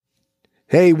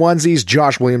Hey onesies,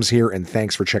 Josh Williams here, and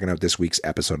thanks for checking out this week's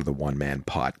episode of the One Man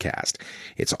Podcast.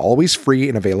 It's always free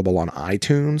and available on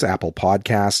iTunes, Apple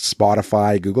Podcasts,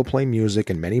 Spotify, Google Play Music,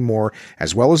 and many more,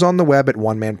 as well as on the web at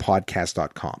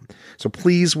onemanpodcast.com. So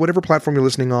please, whatever platform you're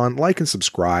listening on, like and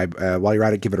subscribe. While you're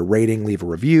at it, give it a rating, leave a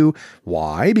review.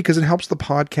 Why? Because it helps the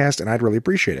podcast, and I'd really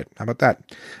appreciate it. How about that?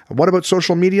 What about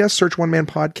social media? Search One Man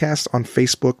Podcast on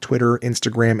Facebook, Twitter,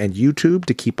 Instagram, and YouTube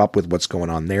to keep up with what's going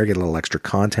on there. Get a little extra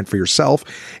content for yourself.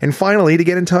 And finally, to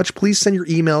get in touch, please send your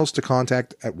emails to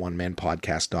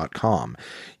contact@onemanpodcast.com.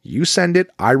 You send it,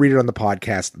 I read it on the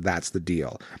podcast. That's the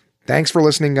deal. Thanks for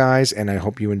listening, guys, and I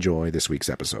hope you enjoy this week's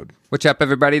episode. What's up,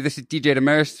 everybody? This is DJ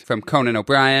Demers from Conan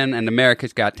O'Brien and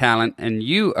America's Got Talent, and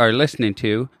you are listening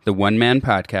to the One Man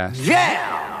Podcast. Yeah!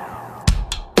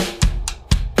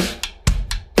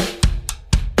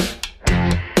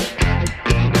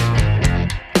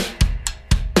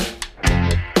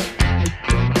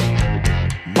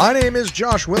 My name is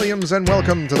Josh Williams, and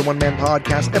welcome to the One Man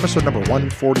Podcast, episode number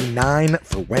 149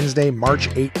 for Wednesday, March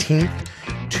 18th,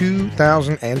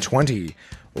 2020.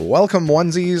 Welcome,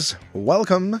 onesies.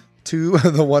 Welcome to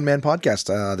the One Man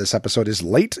Podcast. This episode is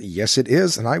late. Yes, it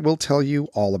is, and I will tell you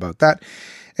all about that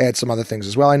and some other things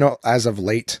as well. I know as of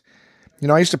late,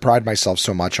 I used to pride myself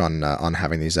so much on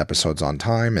having these episodes on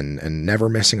time and never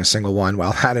missing a single one.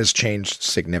 Well, that has changed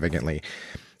significantly.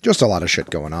 Just a lot of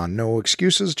shit going on. No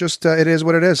excuses. Just it is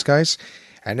what it is, guys.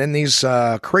 And in these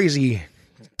crazy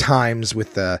times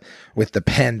with the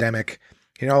pandemic,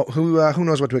 who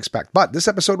knows what to expect. But this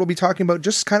episode we'll be talking about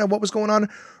just kind of what was going on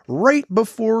right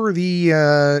before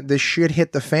the shit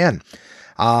hit the fan.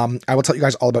 I will tell you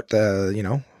guys all about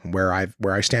the where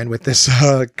I stand with this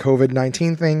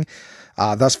COVID-19 thing.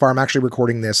 Thus far, I'm actually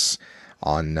recording this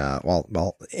on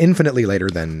infinitely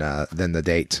later than the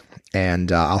date.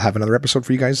 And I'll have another episode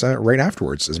for you guys right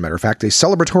afterwards. As a matter of fact, a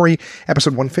celebratory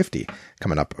episode 150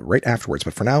 coming up right afterwards.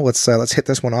 But for now, let's hit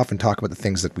this one off and talk about the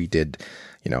things that we did,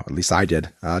 at least I did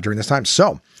during this time.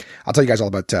 So I'll tell you guys all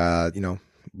about,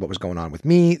 what was going on with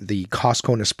me, the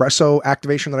Costco Nespresso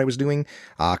activation that I was doing,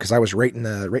 because I was right in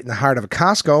the heart of a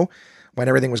Costco when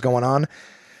everything was going on.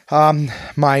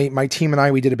 My team and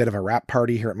I, we did a bit of a wrap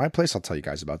party here at my place. I'll tell you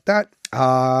guys about that.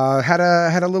 Had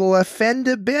a little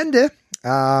fender bender.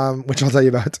 Which I'll tell you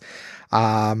about.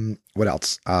 What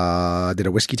else? Did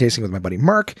a whiskey tasting with my buddy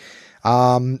Mark.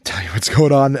 Tell you what's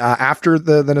going on after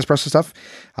the Nespresso stuff.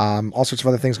 All sorts of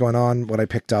other things going on. What I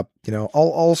picked up,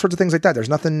 all sorts of things like that. There's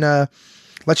nothing.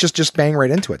 Let's just bang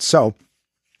right into it. So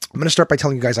I'm going to start by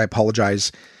telling you guys I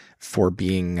apologize for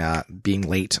being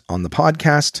late on the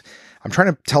podcast. I'm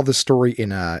trying to tell this story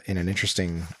in an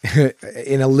interesting,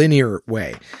 in a linear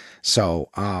way. So,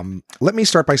 let me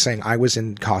start by saying I was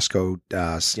in Costco,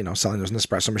 selling those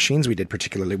Nespresso machines. We did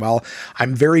particularly well.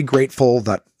 I'm very grateful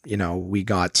that, we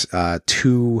got,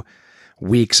 2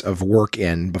 weeks of work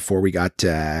in before we got,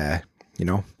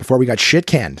 before we got shit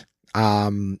canned,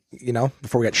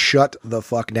 before we got shut the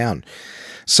fuck down.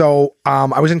 So,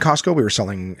 I was in Costco. We were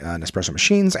selling, Nespresso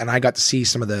machines, and I got to see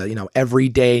some of the,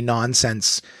 everyday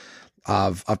nonsense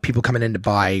of people coming in to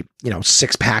buy,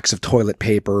 6 packs of toilet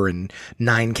paper and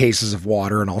 9 cases of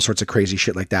water and all sorts of crazy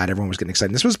shit like that. Everyone was getting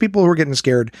excited. This was people who were getting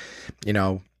scared,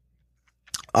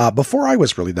 before I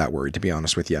was really that worried, to be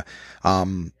honest with you.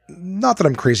 Not that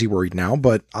I'm crazy worried now,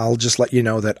 but I'll just let you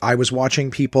know that I was watching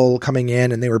people coming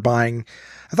in and they were buying.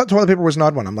 I thought toilet paper was an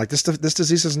odd one. I'm like, this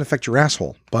disease doesn't affect your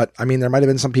asshole. But I mean, there might've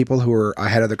been some people who were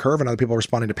ahead of the curve and other people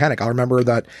responding to panic. I remember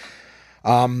that,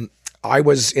 I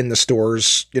was in the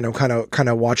stores, kind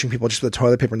of watching people just with the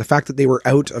toilet paper, and the fact that they were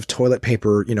out of toilet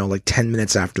paper, like 10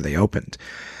 minutes after they opened.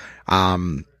 I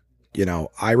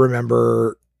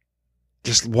remember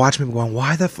just watching people going,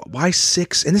 why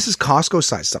 6? And this is Costco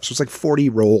size stuff. So it's like 40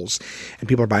 rolls and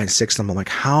people are buying 6 of them. I'm like,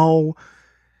 how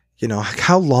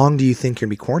long do you think you're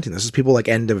gonna be quarantined? This is people like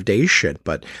end of day shit,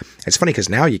 but it's funny because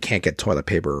now you can't get toilet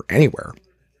paper anywhere.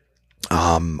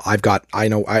 I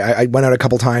went out a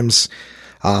couple times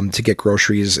to get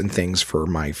groceries and things for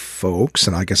my folks.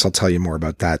 And I guess I'll tell you more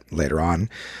about that later on.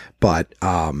 But,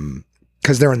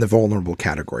 cause they're in the vulnerable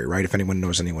category, right? If anyone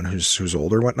knows anyone who's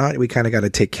older or whatnot, we kind of got to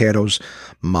take care of those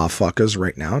motherfuckers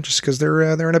right now just cause they're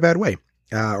in a bad way.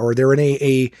 Or they're in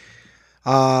a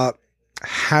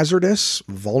hazardous,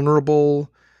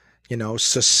 vulnerable,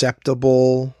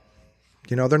 susceptible,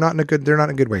 they're not in a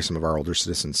good way, some of our older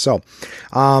citizens. So,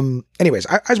 anyways,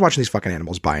 I was watching these fucking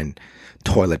animals buying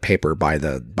toilet paper by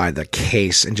the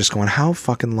case and just going, how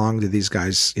fucking long do these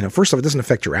guys, first off, it doesn't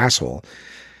affect your asshole.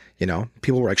 you know,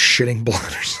 people were like shitting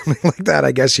blood or something like that,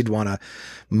 I guess you'd want to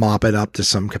mop it up to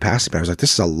some capacity. But I was like,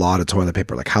 this is a lot of toilet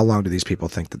paper. Like, how long do these people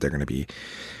think that they're going to be,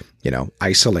 you know,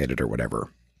 isolated or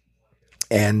whatever?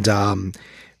 And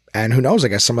who knows, I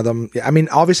guess some of them, I mean,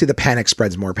 obviously the panic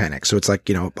spreads more panic. So it's like,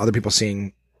 you know, other people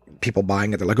seeing people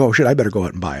buying it, they're like, oh shit, I better go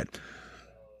out and buy it.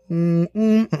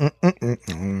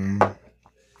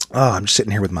 Oh, I'm just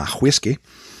sitting here with my whiskey,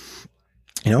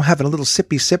 you know, having a little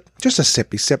sippy sip, just a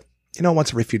sippy sip. You know,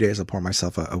 once every few days I'll pour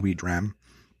myself a wee dram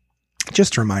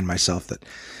just to remind myself that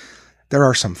there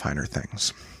are some finer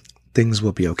things. Things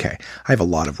will be okay. I have a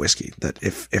lot of whiskey that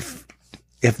if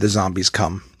the zombies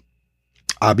come,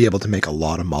 I'll be able to make a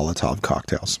lot of Molotov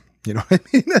cocktails. You know what I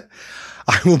mean?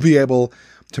 I will be able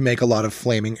to make a lot of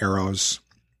flaming arrows,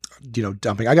 you know,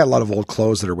 dumping. I got a lot of old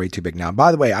clothes that are way too big now.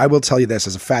 By the way, I will tell you this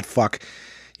as a fat fuck,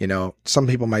 you know, some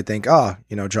people might think, oh,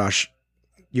 you know, Josh,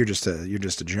 you're just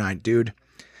a giant dude.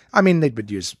 I mean, they would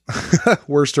use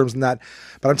worse terms than that,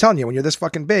 but I'm telling you, when you're this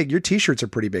fucking big, your t-shirts are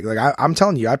pretty big. Like I'm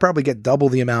telling you, I probably get double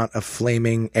the amount of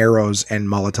flaming arrows and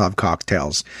Molotov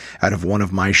cocktails out of one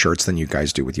of my shirts than you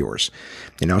guys do with yours.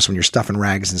 You know, so when you're stuffing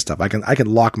rags and stuff, I can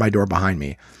lock my door behind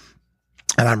me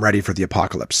and I'm ready for the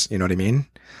apocalypse. You know what I mean?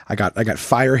 I got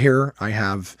fire here.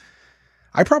 I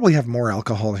probably have more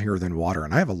alcohol here than water,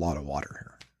 and I have a lot of water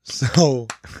here. So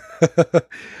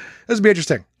this will be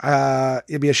interesting.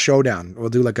 It'll be a showdown. We'll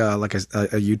do like a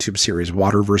YouTube series,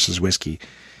 water versus whiskey,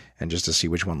 and just to see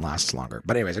which one lasts longer.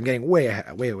 But anyways, I'm getting way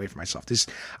away from myself.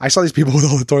 I saw these people with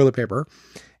all the toilet paper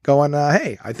going,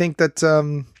 hey, I think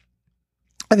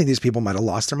these people might have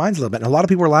lost their minds a little bit. And a lot of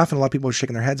people were laughing. A lot of people were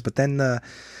shaking their heads, but then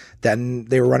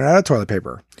they were running out of toilet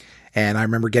paper. And I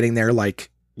remember getting there, like,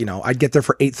 you know, I'd get there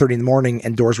for 8:30 in the morning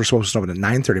and doors were supposed to open at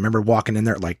 9:30. I remember walking in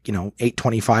there at like, you know,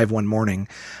 8:25 one morning,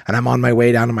 and I'm on my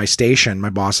way down to my station. My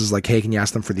boss is like, hey, can you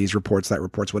ask them for these reports, that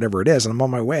reports, whatever it is? And I'm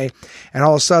on my way. And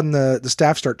all of a sudden the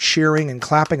staff start cheering and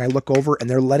clapping. I look over and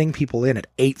they're letting people in at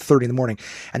 8:30 in the morning.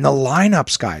 And the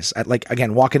lineups, guys, at like,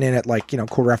 again, walking in at like, you know,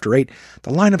 8:15,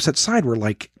 the lineups outside were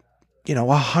like, you know,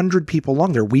 100 people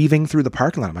long. They're weaving through the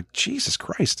parking lot. I'm like, Jesus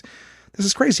Christ, this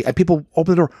is crazy. And people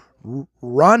open the door,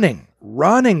 running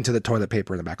to the toilet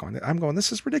paper in the back. I'm going,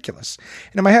 this is ridiculous.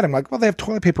 And in my head, I'm like, well, they have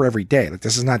toilet paper every day. Like,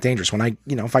 this is not dangerous. When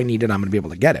if I need it, I'm going to be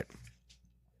able to get it.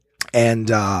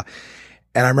 And I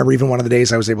remember even one of the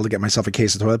days I was able to get myself a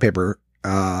case of toilet paper,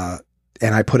 and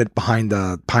I put it behind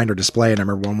our display. And I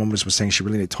remember one woman was saying she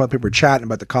really needed toilet paper, chatting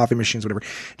about the coffee machines, whatever.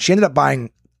 She ended up buying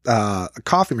a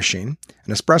coffee machine,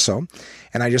 an espresso.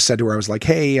 And I just said to her, I was like,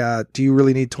 hey, do you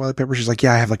really need toilet paper? She's like,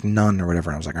 yeah, I have like none or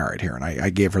whatever. And I was like, all right, here. And I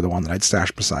gave her the one that I'd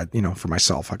stashed beside, you know, for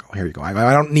myself. I go, here you go.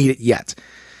 I don't need it yet.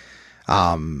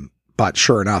 But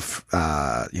sure enough,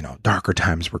 you know, darker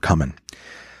times were coming.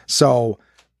 So,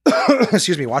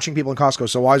 excuse me, watching people in Costco.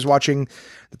 So I was watching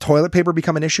the toilet paper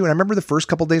become an issue. And I remember the first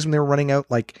couple of days when they were running out,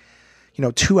 like, you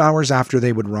know, 2 hours after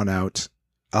they would run out,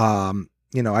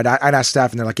 you know, I'd ask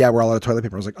staff and they're like, yeah, we're all out of toilet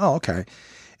paper. I was like, oh, okay.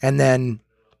 And then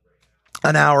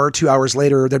an hour, 2 hours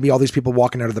later, there'd be all these people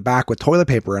walking out of the back with toilet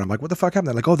paper. And I'm like, what the fuck happened?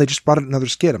 They're like, oh, they just brought out another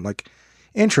skid. I'm like,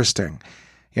 interesting.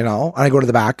 You know, and I go to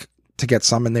the back to get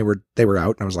some and they were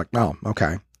out. And I was like, oh,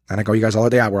 okay. And I go, you guys all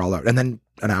out? Yeah, we're all out. And then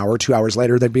an hour, 2 hours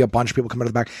later, there'd be a bunch of people coming out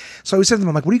of the back. So I was saying to them,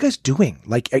 I'm like, what are you guys doing?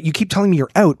 Like, you keep telling me you're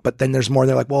out, but then there's more. And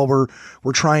they're like, well, we're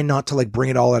trying not to like bring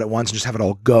it all out at once and just have it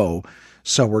all go.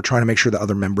 So we're trying to make sure that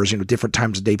other members, you know, different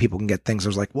times of day, people can get things. I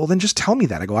was like, well, then just tell me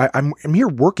that. I go, I'm here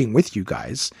working with you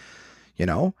guys, you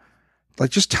know, like,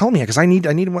 just tell me, because I need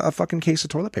a fucking case of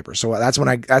toilet paper. So that's when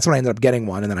I ended up getting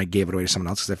one. And then I gave it away to someone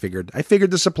else because I figured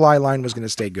the supply line was going to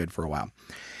stay good for a while.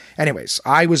 Anyways,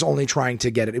 I was only trying to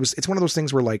get it. It's one of those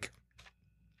things where like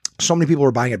so many people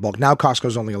were buying it bulk. Now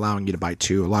Costco's only allowing you to buy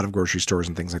 2. A lot of grocery stores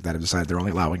and things like that have decided they're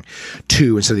only allowing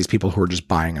 2 instead of these people who are just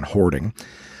buying and hoarding.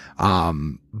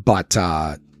 But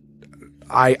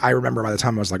I remember by the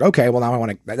time I was like, okay, well now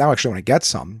I actually want to get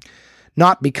some,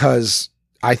 not because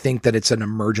I think that it's an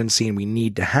emergency and we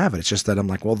need to have it. It's just that I'm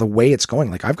like, well, the way it's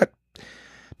going, like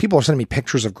people are sending me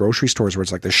pictures of grocery stores where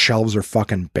it's like the shelves are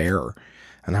fucking bare.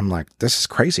 And I'm like, this is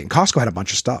crazy. And Costco had a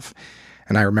bunch of stuff.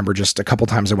 And I remember just a couple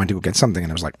times I went to go get something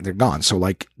and I was like, they're gone. So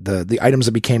like the items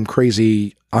that became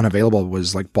crazy unavailable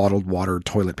was like bottled water,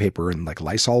 toilet paper, and like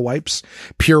Lysol wipes.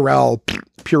 Purell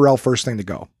first thing to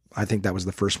go. I think that was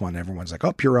the first one. Everyone's like,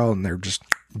 oh, Purell, and they're just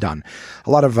done.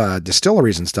 A lot of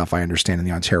distilleries and stuff, I understand, in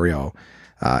the Ontario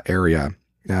area,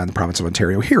 in the province of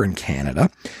Ontario, here in Canada,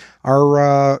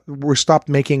 were stopped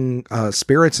making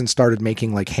spirits and started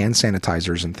making like hand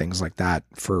sanitizers and things like that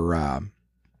for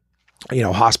you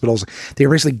know, hospitals. They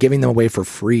were basically giving them away for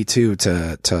free too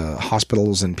to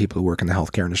hospitals and people who work in the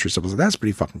healthcare industry. So that's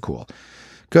pretty fucking cool.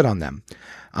 Good on them.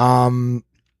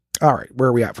 All right, where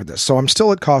are we at for this? So I'm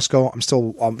still at Costco.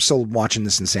 I'm still watching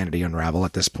this insanity unravel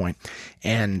at this point.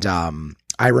 And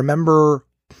I remember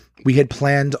we had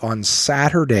planned on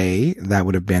Saturday. That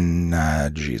would have been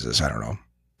Jesus, I don't know,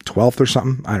 12th or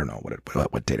something. I don't know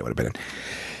what date it would have been in.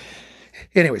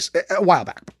 Anyways, a while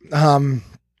back,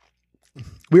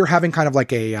 we were having kind of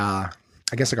like I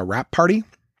guess like a wrap party.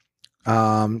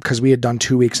 Because we had done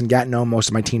 2 weeks in Gatineau. Most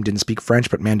of my team didn't speak French,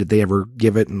 but man, did they ever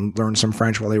give it and learn some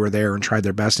French while they were there and tried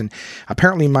their best. And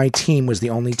apparently my team was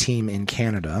the only team in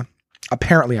Canada.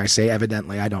 Apparently, I say,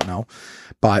 evidently, I don't know,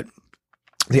 but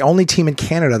the only team in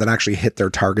Canada that actually hit their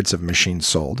targets of machines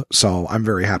sold. So I'm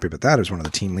very happy about that as one of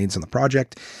the team leads in the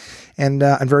project. And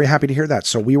I'm very happy to hear that.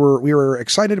 So we were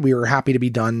excited. We were happy to be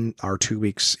done our 2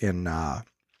 weeks in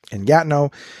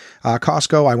Gatineau.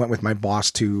 Costco, I went with my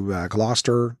boss to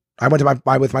Gloucester. I went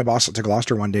with my boss to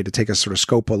Gloucester one day to take a sort of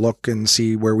scope a look and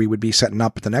see where we would be setting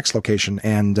up at the next location.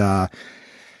 And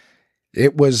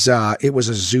it was a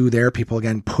zoo there. People,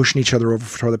 again, pushing each other over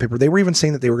for toilet paper. They were even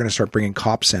saying that they were going to start bringing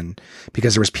cops in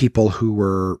because there was people who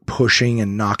were pushing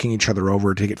and knocking each other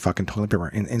over to get fucking toilet paper.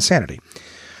 Insanity.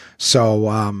 So,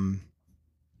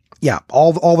 yeah,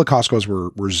 all the Costco's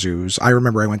were zoos. I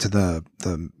remember I went to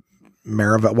the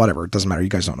Mariva, whatever, it doesn't matter. You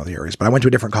guys don't know the areas, but I went to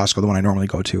a different Costco, the one I normally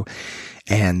go to,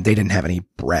 and they didn't have any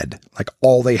bread. Like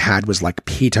all they had was like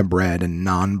pita bread and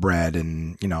naan bread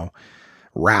and,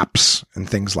 wraps and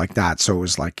things like that. So it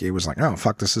was like, oh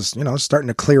fuck, this is, starting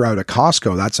to clear out a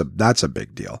Costco. That's a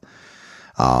big deal.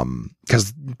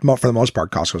 Cause for the most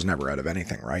part, Costco's never out of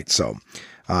anything. Right. So,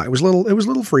 it was a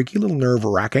little freaky, a little nerve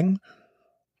wracking,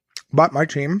 but my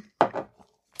team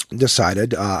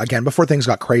decided, again, before things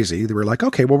got crazy, they were like,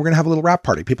 okay, well, we're going to have a little wrap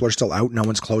party. People are still out. No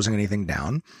one's closing anything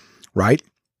down. Right.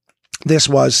 This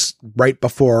was right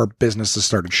before businesses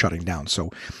started shutting down. So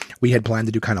we had planned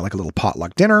to do kind of like a little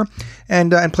potluck dinner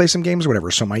and play some games or whatever.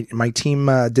 So my team,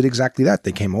 did exactly that.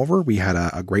 They came over. We had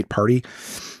a great party.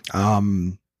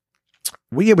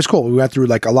 It was cool. We went through,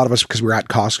 like, a lot of us, because we were at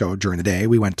Costco during the day,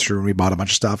 we went through and we bought a bunch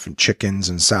of stuff and chickens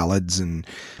and salads and,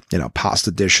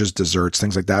 pasta dishes, desserts,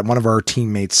 things like that. One of our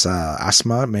teammates,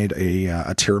 Asma, made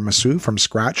a tiramisu from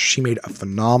scratch. She made a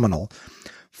phenomenal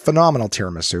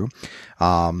tiramisu.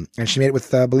 And she made it with,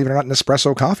 believe it or not, an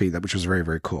espresso coffee, which was very,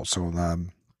 very cool. So,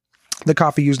 the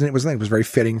coffee used in it was very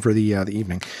fitting for the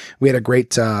evening. We had a great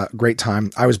time.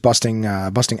 I was busting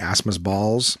Asma's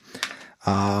balls.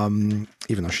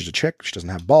 Even though she's a chick, she doesn't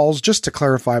have balls, just to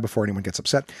clarify before anyone gets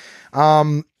upset.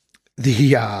 I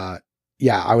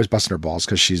was busting her balls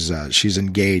because she's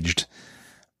engaged,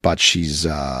 but she's,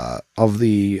 of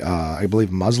the, I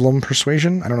believe Muslim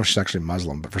persuasion. I don't know if she's actually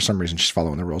Muslim, but for some reason she's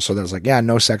following the rules. So there's like,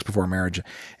 no sex before marriage.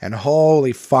 And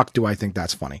holy fuck, do I think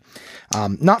that's funny.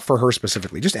 Not for her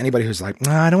specifically, just anybody who's like,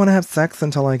 I don't want to have sex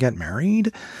until I get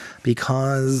married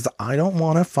because I don't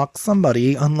want to fuck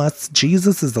somebody unless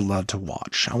Jesus is allowed to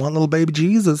watch. I want little baby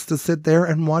Jesus to sit there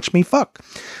and watch me fuck.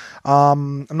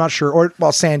 I'm not sure,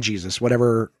 San Jesus,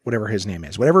 whatever his name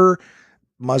is, whatever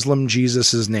Muslim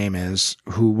Jesus's name is,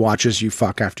 who watches you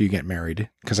fuck after you get married.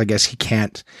 Because I guess he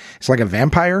can't. It's like a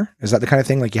vampire. Is that the kind of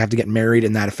thing? Like you have to get married,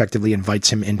 and that effectively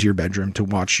invites him into your bedroom to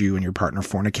watch you and your partner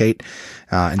fornicate,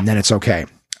 and then it's okay.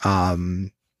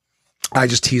 I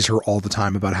just tease her all the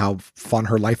time about how fun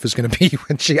her life is going to be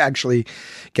when she actually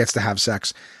gets to have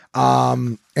sex.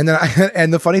 And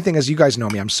the funny thing is, you guys know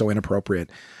me, I'm so inappropriate.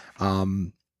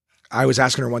 I was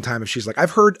asking her one time if she's like,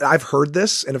 I've heard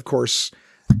this, and of course,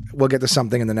 we'll get to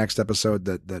something in the next episode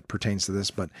that pertains to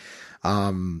this, but,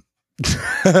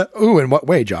 ooh, in what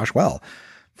way, Josh? Well,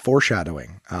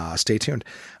 foreshadowing, stay tuned.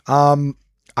 I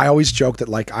always joke that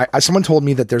like, someone told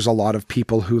me that there's a lot of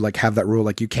people who like have that rule,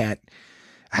 like you can't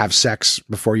have sex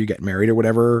before you get married or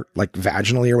whatever, like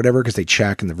vaginally or whatever, because they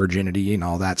check and the virginity and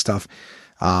all that stuff.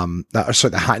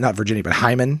 Not virginity, but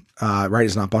hymen, right,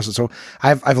 is not busted. So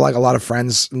I've like a lot of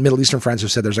friends, Middle Eastern friends, who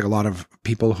said there's like a lot of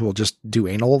people who will just do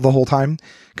anal the whole time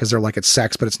because they're like, it's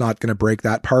sex, but it's not going to break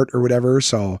that part or whatever.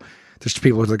 So there's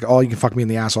people who's like, oh, you can fuck me in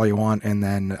the ass all you want, and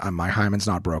then my hymen's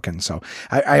not broken. So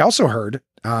I also heard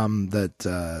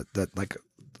that like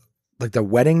the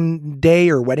wedding day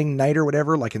or wedding night or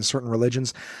whatever, like in certain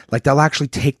religions, like they'll actually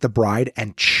take the bride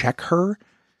and check her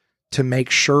to make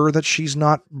sure that she's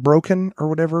not broken or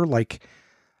whatever. Like,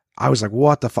 I was like,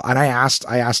 what the fuck? And I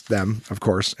asked them, of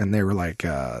course, and they were like,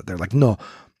 they're like, no.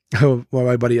 Well,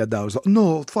 my buddy Adda was like,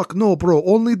 no, fuck, no, bro.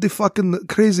 Only the fucking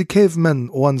crazy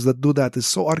cavemen ones that do that. It's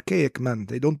so archaic, man.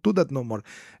 They don't do that no more.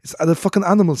 It's the fucking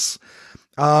animals.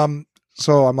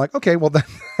 So I'm like, okay, well,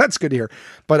 that's good to hear.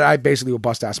 But I basically will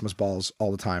bust Asma's balls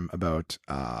all the time about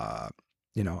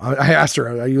I asked her,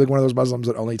 are you like one of those Muslims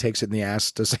that only takes it in the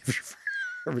ass to save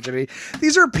your virginity?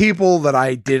 These are people that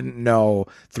I didn't know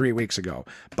 3 weeks ago,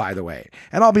 by the way.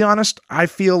 And I'll be honest, I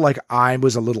feel like I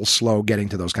was a little slow getting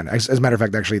to those as a matter of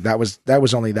fact, actually, that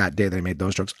was only that day that I made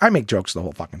those jokes. I make jokes the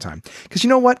whole fucking time. Because you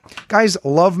know what? Guys,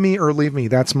 love me or leave me.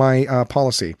 That's my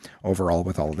policy overall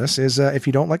with all of this is if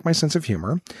you don't like my sense of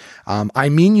humor, I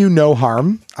mean you no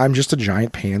harm. I'm just a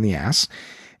giant pain in the ass.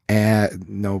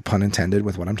 No pun intended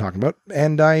with what I'm talking about.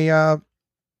 And I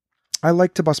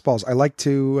like to bust balls. I like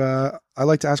to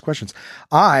ask questions.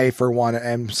 I, for one,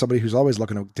 am somebody who's always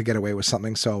looking to get away with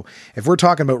something. So if we're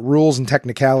talking about rules and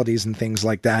technicalities and things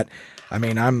like that, I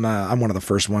mean, I'm one of the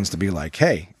first ones to be like,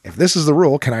 hey, if this is the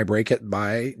rule, can I break it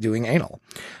by doing anal?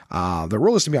 The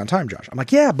rule is to be on time, Josh. I'm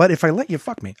like, yeah, but if I let you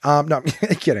fuck me, no, I'm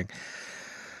kidding.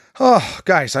 Oh,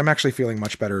 guys, I'm actually feeling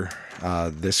much better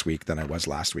this week than I was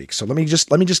last week. So let me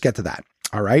just get to that.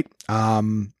 All right.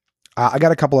 I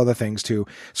got a couple other things too.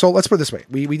 So let's put it this way.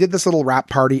 We did this little rap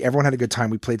party. Everyone had a good time.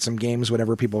 We played some games,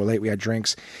 whenever people were late, we had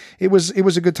drinks. It was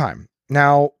a good time.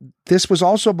 Now, this was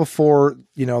also before,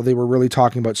 they were really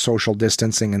talking about social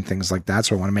distancing and things like that.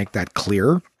 So I want to make that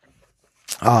clear.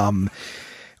 It's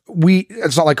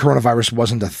not like coronavirus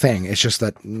wasn't a thing. It's just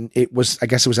that I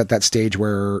guess it was at that stage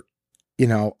where,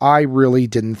 I really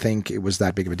didn't think it was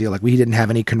that big of a deal. Like we didn't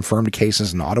have any confirmed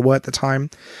cases in Ottawa at the time.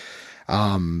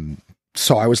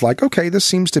 So I was like, okay, this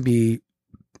seems to be,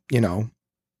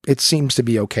 it seems to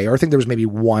be okay. Or I think there was maybe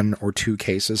 1 or 2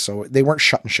 cases. So they weren't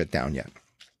shutting shit down yet.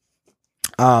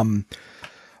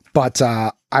 But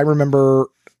I remember,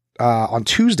 on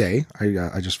Tuesday,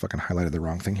 I just fucking highlighted the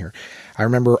wrong thing here. I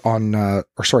remember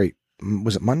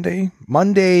was it Monday?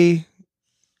 Monday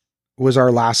was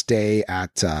our last day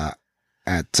at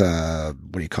what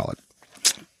do you call it?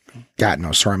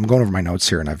 Gatineau. Sorry, I'm going over my notes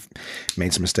here and I've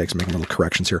made some mistakes. I'm making little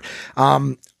corrections here.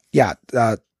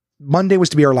 Monday was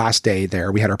to be our last day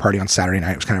there. We had our party on Saturday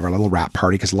night. It was kind of our little rap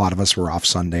party because a lot of us were off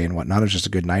Sunday and whatnot. It was just a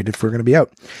good night if we were going to be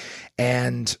out.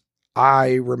 And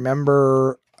I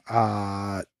remember,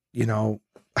 I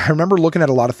remember looking at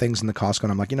a lot of things in the Costco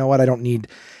and I'm like, you know what? I don't need,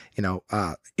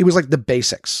 it was like the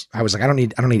basics. I was like, I don't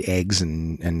need eggs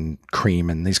and cream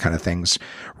and these kind of things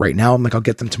right now. I'm like, I'll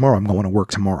get them tomorrow. I'm going to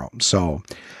work tomorrow. So,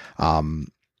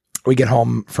 we get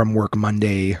home from work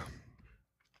Monday,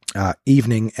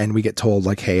 evening and we get told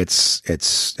like, hey, it's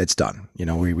done.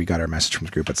 We got our message from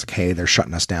the group. It's like, hey, they're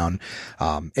shutting us down.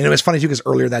 And it was funny too, because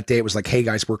earlier that day it was like, hey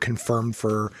guys, we're confirmed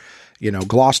for,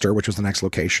 Gloucester, which was the next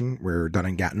location. We're done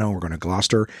in Gatineau. We're going to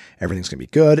Gloucester. Everything's going to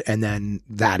be good. And then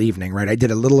that evening, right, I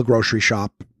did a little grocery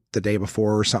shop the day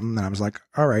before or something. And I was like,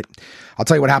 all right, I'll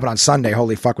tell you what happened on Sunday.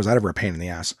 Holy fuck, was that ever a pain in the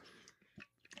ass?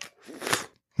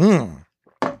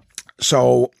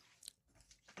 So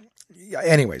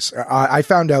anyways, I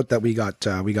found out that we got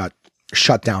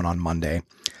shut down on Monday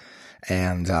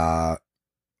and,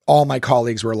 all my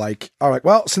colleagues were like, all right,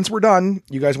 well, since we're done,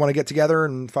 you guys want to get together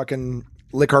and fucking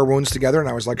lick our wounds together? And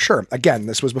I was like, sure. Again,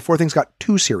 this was before things got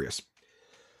too serious.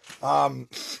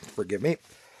 Forgive me.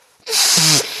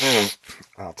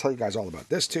 I'll tell you guys all about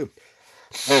this too.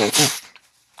 A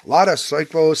lot of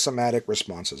psychosomatic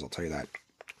responses, I'll tell you that.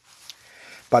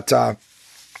 But,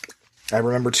 I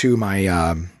remember too,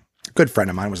 my, good friend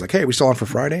of mine was like, hey, are we still on for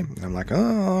Friday? And I'm like,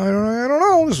 oh, I don't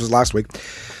know. This was last week.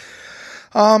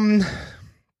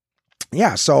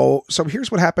 Yeah, so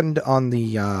here's what happened on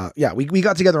the, we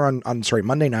got together on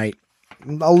Monday night,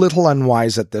 a little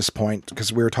unwise at this point,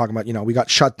 because we were talking about, we got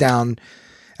shut down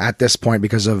at this point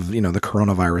because of, the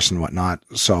coronavirus and whatnot.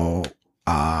 So,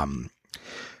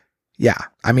 yeah,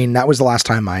 I mean, that was the last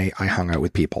time I hung out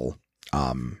with people.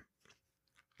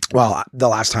 Well, the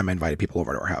last time I invited people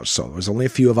over to our house. So it was only a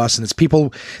few of us, and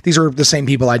these are the same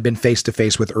people I'd been face to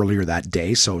face with earlier that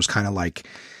day. So it was kind of like,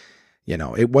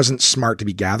 it wasn't smart to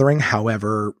be gathering.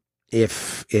 However,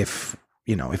 if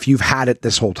you've had it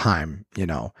this whole time,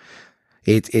 yeah.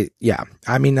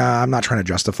 I mean, I'm not trying to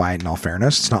justify it in all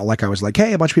fairness. It's not like I was like,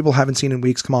 hey, a bunch of people haven't seen in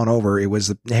weeks, come on over. It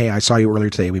was, hey, I saw you earlier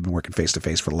today. We've been working face to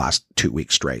face for the last 2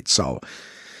 weeks straight. So,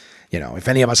 if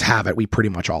any of us have it, we pretty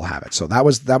much all have it. So that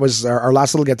was our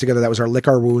last little get together. That was our lick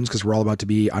our wounds, because we're all about to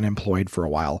be unemployed for a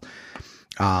while.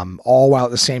 All while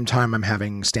at the same time I'm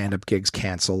having stand-up gigs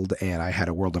canceled, and I had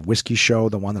a World of Whiskey show,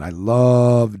 the one that I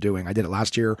love doing. I did it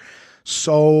last year.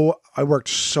 So I worked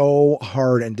so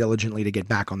hard and diligently to get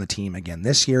back on the team again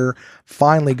this year.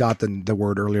 Finally got the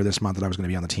word earlier this month that I was going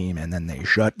to be on the team, and then they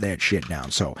shut that shit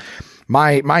down. So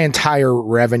my entire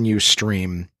revenue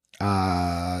stream,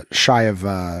 shy of,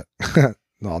 well,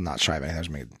 not shy of anything. I was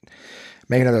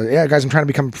making another, yeah, guys, I'm trying to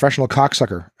become a professional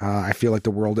cocksucker. I feel like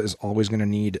the world is always going to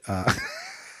need,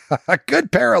 a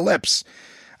good pair of lips.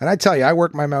 And I tell you, I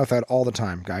work my mouth out all the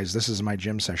time, guys. This is my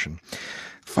gym session.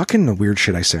 Fucking the weird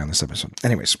shit I say on this episode.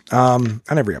 Anyways, on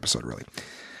every episode, really.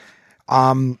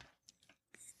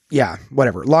 Yeah,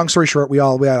 whatever. Long story short, we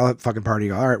all had a fucking party.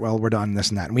 All right, well, we're done, this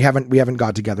and that. And we haven't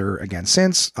got together again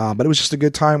since, but it was just a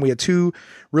good time. We had 2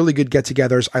 really good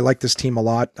get-togethers. I like this team a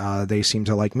lot. They seem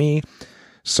to like me.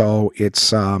 So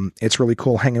it's really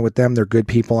cool hanging with them. They're good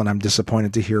people, and I'm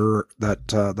disappointed to hear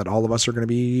that all of us are going to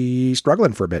be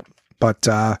struggling for a bit. But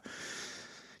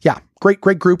yeah, great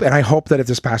group, and I hope that if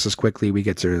this passes quickly, we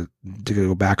get to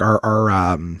go back.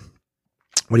 Our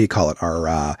what do you call it?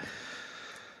 Our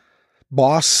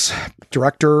boss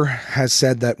director has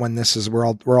said that when this is, we're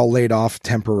all laid off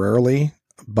temporarily,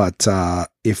 but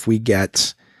if we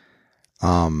get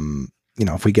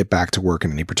if we get back to work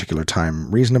in any particular time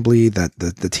reasonably, that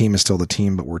the team is still the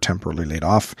team, but we're temporarily laid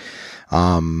off.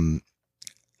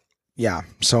 Yeah,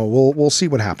 so we'll see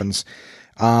what happens.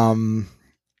 Yeah,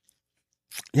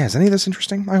 is any of this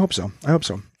interesting? I hope so.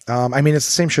 I mean, it's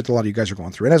the same shit that a lot of you guys are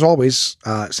going through. And as always,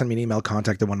 send me an email,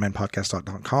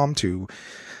 contact@onemanpodcast.com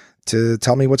to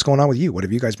tell me what's going on with you. What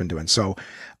have you guys been doing? So,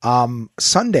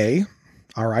 Sunday,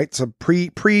 all right. So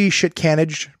pre-shit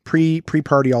cannage,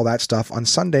 pre-party, all that stuff. On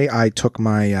Sunday, I took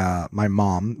my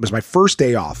mom. It was my first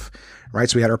day off, right?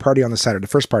 So we had our party on the Saturday,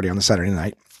 first party on the Saturday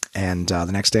night. And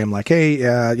the next day I'm like, hey,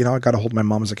 I got a hold of my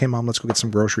mom. I was like, hey, Mom, let's go get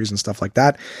some groceries and stuff like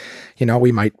that.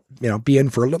 We might, be in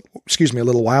for a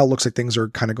little while. Looks like things are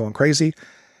kind of going crazy.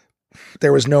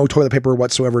 There was no toilet paper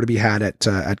whatsoever to be had at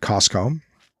Costco,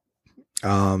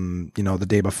 the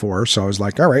day before. So I was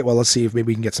like, all right, well, let's see if maybe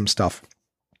we can get some stuff.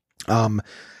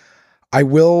 I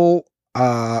will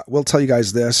tell you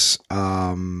guys this.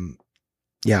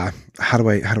 Yeah. How do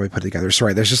I put it together?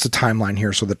 Sorry, there's just a timeline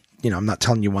here so that, I'm not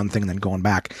telling you one thing and then going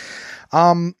back.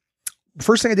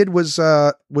 First thing I did was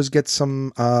get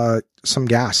some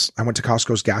gas. I went to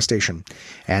Costco's gas station,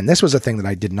 and this was a thing that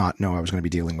I did not know I was going to be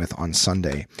dealing with on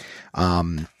Sunday.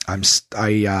 I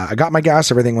got my gas,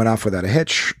 everything went off without a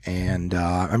hitch, and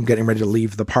I'm getting ready to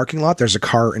leave the parking lot. There's a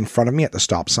car in front of me at the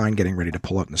stop sign getting ready to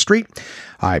pull out in the street.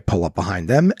 I pull up behind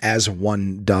them, as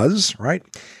one does, right?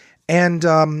 And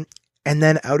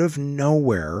then out of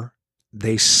nowhere,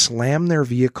 they slam their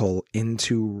vehicle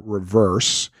into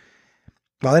reverse.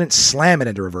 Well, they didn't slam it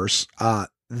into reverse.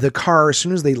 The car, as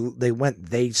soon as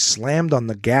they slammed on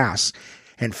the gas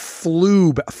and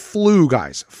flew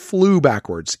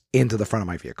backwards into the front of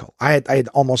my vehicle. I had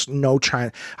almost no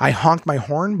chance. I honked my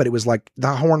horn, but it was like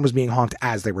the horn was being honked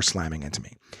as they were slamming into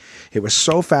me. It was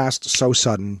so fast, so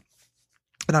sudden.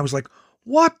 And I was like,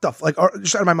 what the,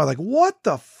 just out of my mouth, like, what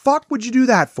the fuck would you do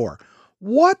that for?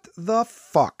 What the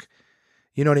fuck?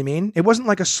 You know what I mean? It wasn't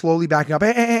like a slowly backing up.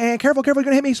 Hey, careful, you're going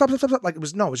to hit me. Stop. Like, it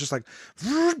was just like,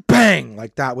 bang,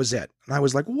 like that was it. And I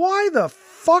was like, why the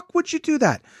fuck would you do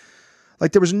that?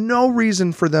 Like, there was no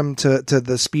reason for them to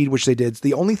the speed which they did.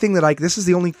 The only thing this is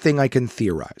the only thing I can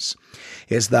theorize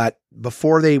is that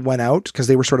before they went out, because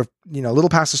they were sort of, a little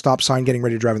past the stop sign, getting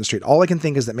ready to drive in the street. All I can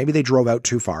think is that maybe they drove out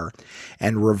too far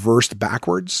and reversed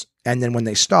backwards. And then when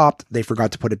they stopped, they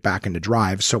forgot to put it back into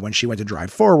drive. So when she went to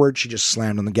drive forward, she just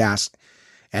slammed on the gas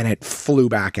and it flew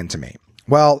back into me.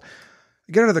 Well,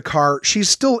 I get out of the car. She's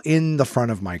still in the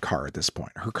front of my car at this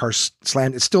point. Her car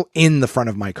slammed. It's still in the front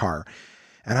of my car.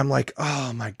 And I'm like,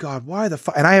 oh my God, why the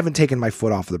fuck? And I haven't taken my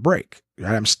foot off the brake.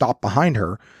 I'm stopped behind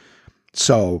her.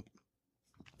 So,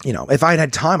 if I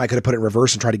had time, I could have put it in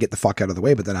reverse and tried to get the fuck out of the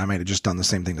way, but then I might have just done the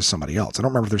same thing to somebody else. I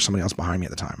don't remember if there's somebody else behind me at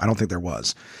the time. I don't think there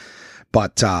was.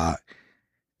 But,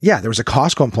 yeah, there was a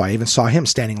Costco employee. I even saw him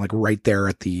standing like right there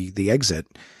at the exit.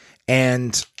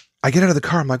 And I get out of the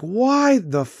car. I'm like, why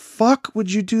the fuck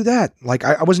would you do that? Like,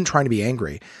 I wasn't trying to be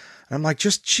angry. And I'm like,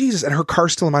 just Jesus. And her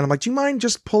car's still in mine. I'm like, do you mind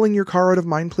just pulling your car out of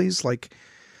mine, please? Like,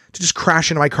 to just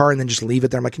crash into my car and then just leave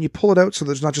it there. I'm like, can you pull it out so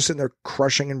there's not just sitting there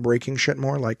crushing and breaking shit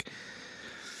more? Like,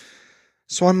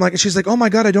 so I'm like, and she's like, oh my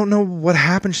God, I don't know what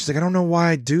happened. She's like, I don't know why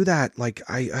I do that. Like,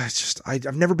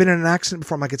 I've never been in an accident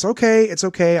before. I'm like, it's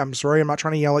okay. I'm sorry. I'm not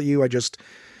trying to yell at you.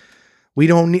 We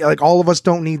don't need, like, all of us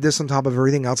don't need this on top of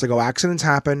everything else. I go, accidents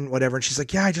happen, whatever. And she's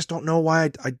like, yeah, I just don't know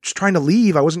why. I was trying to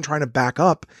leave. I wasn't trying to back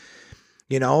up,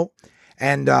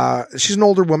 and she's an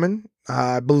older woman.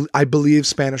 I believe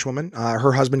Spanish woman.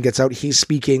 Her husband gets out. He's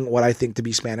speaking what I think to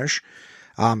be Spanish.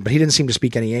 But he didn't seem to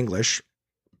speak any English.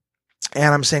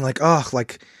 And I'm saying like, oh,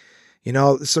 like,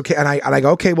 it's okay. And I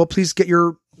go, okay, well, please get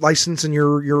your license and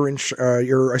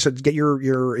I said, get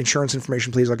your insurance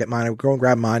information, please. I'll get mine. I go and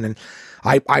grab mine. And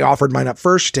I offered mine up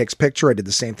first. She takes a picture. I did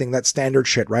the same thing. That standard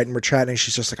shit, right? And we're chatting.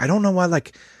 She's just like, I don't know why,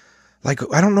 like,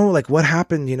 I don't know, like, what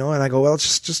happened, And I go, well,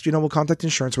 it's just, we'll contact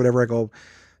insurance, whatever. I go,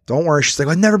 Don't worry. She's like,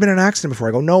 I've never been in an accident before.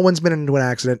 I go, no one's been into an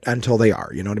accident until they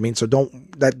are. You know what I mean? So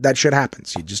that shit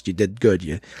happens. You did good.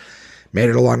 You made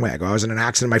it a long way. I go, I was in an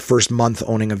accident my first month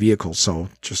owning a vehicle. So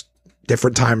just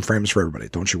different time frames for everybody.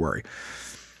 Don't you worry.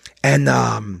 And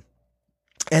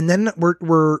then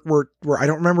we're I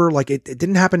don't remember, like it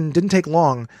didn't happen, didn't take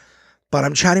long, but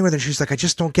I'm chatting with her and she's like, I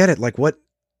just don't get it. Like what,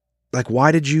 like,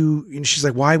 why did you, and she's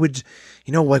like, why would,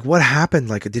 like what happened?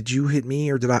 Like, did you hit me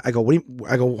or did I go,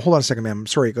 I go, hold on a second, ma'am. I'm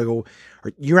sorry. I go,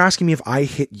 you're asking me if I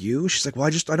hit you? She's like, well,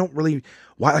 I don't really,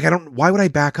 why would I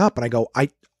back up? And I go,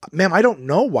 ma'am, I don't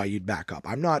know why you'd back up.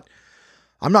 I'm not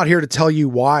here to tell you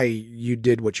why you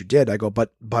did what you did. I go,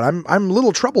 but I'm a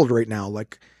little troubled right now.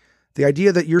 Like the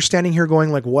idea that you're standing here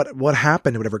going like, what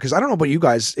happened or whatever. Cause I don't know about you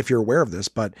guys, if you're aware of this,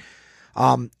 but,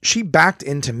 she backed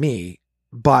into me,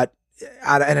 but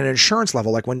at an insurance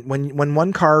level, like when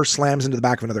one car slams into the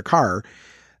back of another car,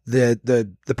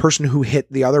 the person who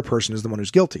hit the other person is the one who's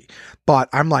guilty. But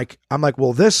I'm like,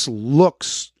 well, this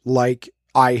looks like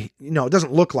it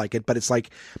doesn't look like it, but it's like,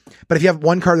 but if you have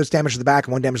one car that's damaged to the back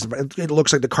and one damaged to the front, it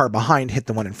looks like the car behind hit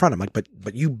the one in front. I'm like, but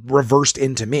you reversed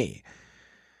into me,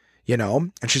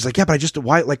 and she's like, yeah, but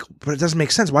but it doesn't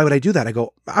make sense. Why would I do that? I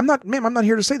go, I'm not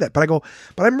here to say that, but I go,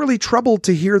 but I'm really troubled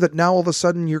to hear that now all of a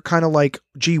sudden you're kind of like,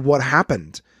 gee, what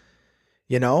happened?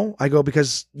 I go,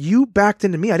 because you backed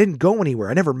into me. I didn't go anywhere.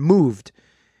 I never moved.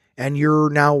 And you're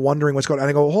now wondering what's going on. And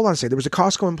I go, hold on a second. There was a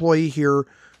Costco employee here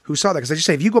who saw that. Cause I just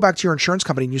say, if you go back to your insurance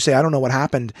company and you say, I don't know what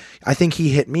happened, I think he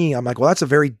hit me. I'm like, well, that's a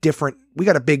very different, we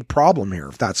got a big problem here.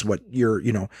 If that's what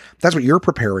that's what you're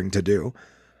preparing to do.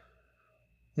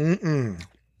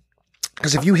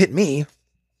 Because if you hit me,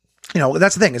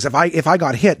 that's the thing is if I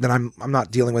got hit, then I'm not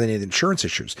dealing with any of the insurance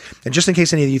issues. And just in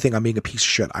case any of you think I'm being a piece of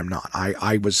shit, I'm not.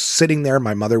 I was sitting there.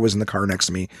 My mother was in the car next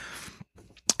to me.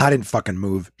 I didn't fucking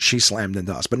move. She slammed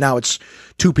into us. But now it's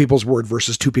two people's word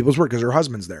versus two people's word because her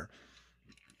husband's there.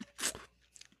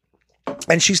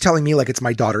 And she's telling me like it's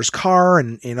my daughter's car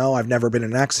and, I've never been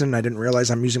in an accident. I didn't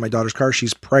realize I'm using my daughter's car.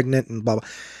 She's pregnant and blah, blah.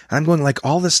 And I'm going like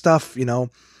all this stuff,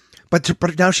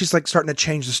 But now she's like starting to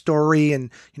change the story.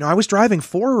 And, I was driving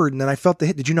forward and then I felt the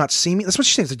hit. Did you not see me? That's what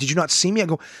she's saying. Like, did you not see me? I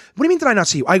go, what do you mean did I not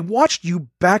see you? I watched you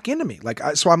back into me.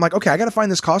 So I'm like, okay, I got to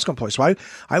find this Costco employee. So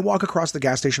I walk across the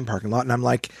gas station parking lot and I'm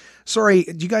like, sorry,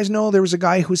 do you guys know there was a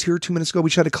guy who was here 2 minutes ago? We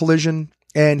just had a collision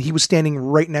and he was standing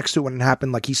right next to it when it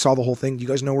happened. Like he saw the whole thing. Do you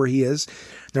guys know where he is?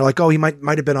 And they're like, oh, he might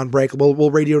have been on break.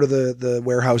 We'll radio to the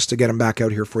warehouse to get him back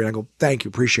out here for you. And I go, thank you.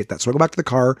 Appreciate that. So I go back to the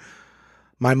car.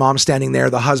 My mom's standing there.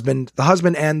 The husband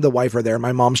and the wife are there.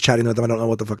 My mom's chatting with them. I don't know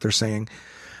what the fuck they're saying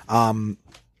to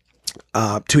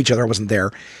each other. I wasn't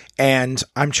there. And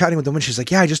I'm chatting with them and she's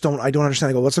like, yeah, I don't understand.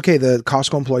 I go, well, it's okay. The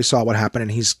Costco employee saw what happened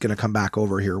and he's going to come back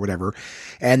over here or whatever.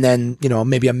 And then,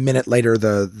 maybe a minute later,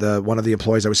 the one of the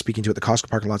employees I was speaking to at the Costco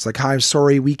parking lot's like, hi, I'm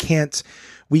sorry. We can't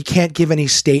give any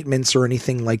statements or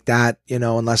anything like that,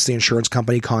 unless the insurance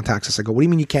company contacts us. I go, what do you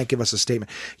mean you can't give us a statement?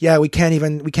 Yeah, we can't.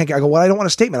 I go, well, I don't want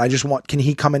a statement. I just can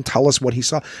he come and tell us what he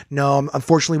saw? No,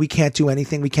 unfortunately we can't do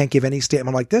anything. We can't give any statement.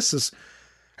 I'm like,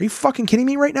 are you fucking kidding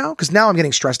me right now? Cause now I'm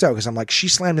getting stressed out because I'm like, she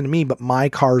slammed into me, but my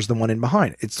car's the one in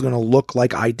behind. It's going to look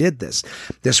like I did this.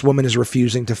 This woman is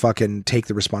refusing to fucking take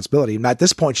the responsibility. And at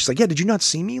this point, she's like, yeah, did you not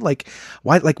see me? Like,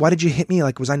 why did you hit me?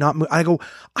 Like, was I not, I go,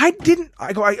 I didn't,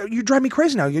 you drive me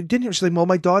crazy now. You didn't. She's like, well,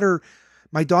 my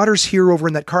daughter's here over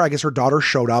in that car. I guess her daughter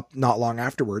showed up not long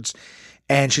afterwards.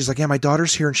 And she's like, yeah, my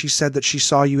daughter's here. And she said that she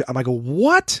saw you. I go,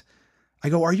 what? I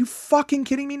go, are you fucking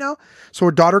kidding me now? So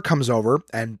her daughter comes over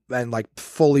and like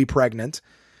fully pregnant.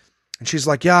 And she's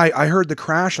like, yeah, I heard the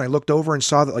crash and I looked over and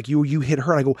saw that like you hit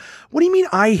her. And I go, what do you mean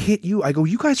I hit you? I go,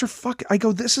 you guys are I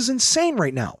go, this is insane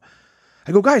right now.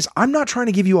 I go, guys, I'm not trying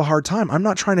to give you a hard time. I'm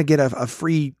not trying to get a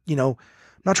free, I'm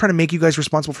not trying to make you guys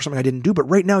responsible for something I didn't do. But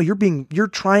right now you're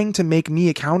trying to make me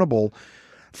accountable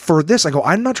for this. I go,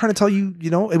 I'm not trying to tell you,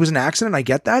 it was an accident. I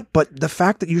get that. But the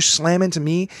fact that you slam into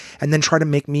me and then try to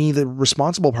make me the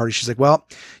responsible party. She's like, well,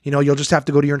 you'll just have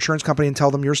to go to your insurance company and tell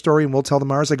them your story and we'll tell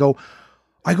them ours. I go,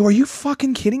 are you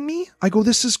fucking kidding me? I go,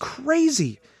 this is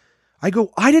crazy. I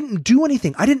go, I didn't do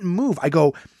anything. I didn't move. I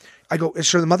go,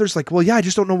 so the mother's like, well, yeah, I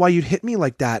just don't know why you'd hit me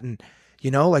like that. And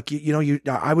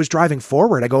I was driving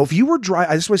forward. I go, if you were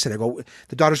driving, this is what I said. I go,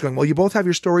 the daughter's going, well, you both have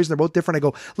your stories. And they're both different. I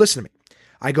go, listen to me.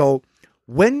 I go,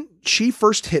 when she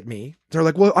first hit me, they're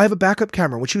like, well, I have a backup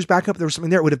camera. When she was backing up, there was something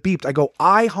there. It would have beeped. I go,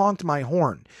 I honked my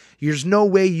horn. There's no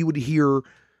way you would hear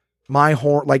my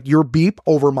horn, like your beep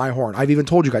over my horn. I've even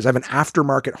told you guys, I have an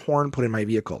aftermarket horn put in my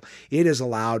vehicle. It is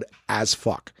loud as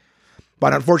fuck.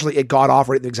 But unfortunately, it got off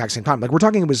right at the exact same time. Like we're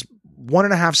talking, it was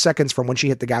 1.5 seconds from when she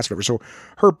hit the gas lever. So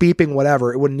her beeping,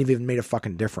 whatever, it wouldn't have even made a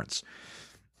fucking difference.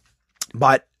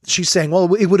 But she's saying,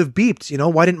 well, it would have beeped. You know,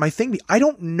 why didn't my thing beep? I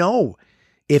don't know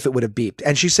if it would have beeped.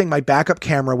 And she's saying my backup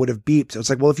camera would have beeped. It's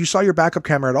like, well, if you saw your backup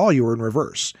camera at all, you were in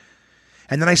reverse.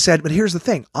 And then I said, but here's the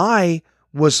thing. I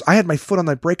had my foot on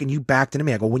the brake and you backed into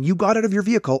me. I go, when you got out of your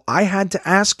vehicle, I had to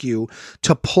ask you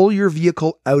to pull your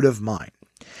vehicle out of mine.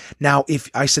 Now, if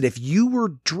you were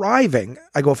driving,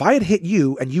 I go, if I had hit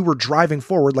you and you were driving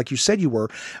forward like you said you were,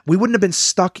 we wouldn't have been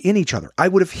stuck in each other. I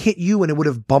would have hit you and it would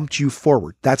have bumped you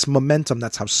forward. That's momentum.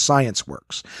 That's how science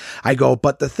works. I go,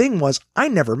 but the thing was, I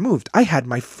never moved. I had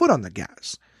my foot on the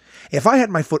gas. If I had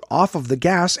my foot off of the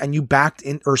gas and you backed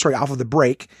in, off of the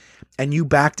brake and you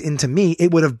backed into me,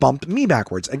 it would have bumped me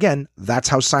backwards. Again, that's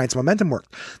how science momentum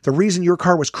worked. The reason your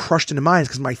car was crushed into mine is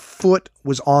because my foot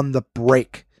was on the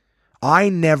brake. I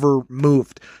never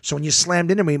moved. So when you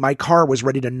slammed into me, my car was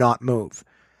ready to not move.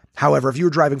 However, if you were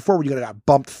driving forward, you got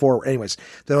bumped forward. Anyways,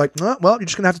 they're like, oh, well, you're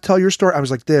just going to have to tell your story. I was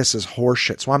like, this is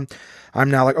horseshit. So I'm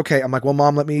now like, okay. I'm like, well,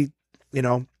 Mom, let me,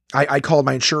 I called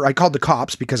my insurer. I called the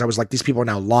cops because I was like, these people are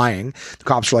now lying. The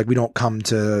cops were like, we don't come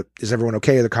to, is everyone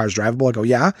okay? Are the cars drivable? I go,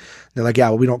 yeah. They're like, yeah,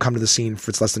 well, we don't come to the scene if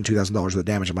it's less than $2,000 worth of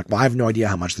damage. I'm like, well, I have no idea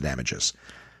how much the damage is.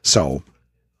 So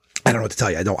I don't know what to tell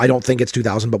you. I don't think it's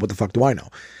 2,000, but what the fuck do I know?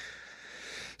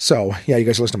 So yeah, you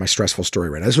guys listen to my stressful story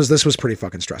right now. This was pretty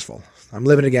fucking stressful. I'm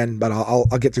living again, but I'll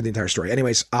get through the entire story.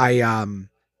 Anyways, I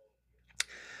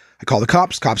call the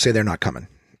cops. Cops say they're not coming.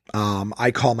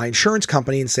 I call my insurance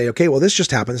company and say, okay, well, this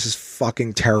just happened. This is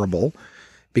fucking terrible,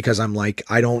 because I'm like,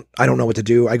 I don't know what to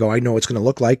do. I go, I know it's going to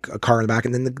look like a car in the back.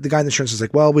 And then the guy in the insurance is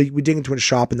like, well, we dig into a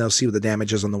shop and they'll see what the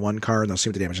damage is on the one car and they'll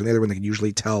see what the damage is on the other one. They can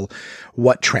usually tell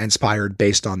what transpired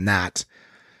based on that.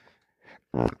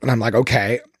 And I'm like,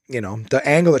 okay. The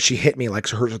angle that she hit me, like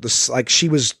she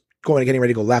was getting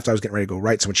ready to go left. I was getting ready to go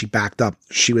right. So when she backed up,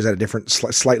 she was at a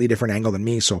slightly different angle than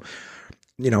me. So,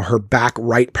 her back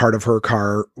right part of her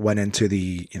car went into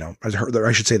the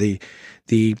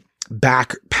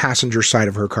back passenger side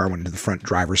of her car went into the front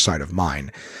driver's side of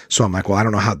mine. So I'm like, well, I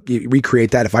don't know how you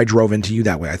recreate that. If I drove into you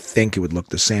that way, I think it would look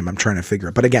the same. I'm trying to figure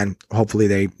it. But again, hopefully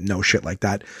they know shit like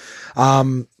that.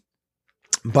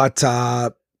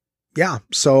 Yeah.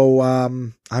 So,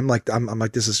 I'm like,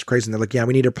 this is crazy. And they're like, yeah,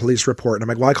 we need a police report. And I'm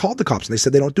like, well, I called the cops and they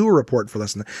said they don't do a report for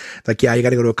this. And like, yeah, you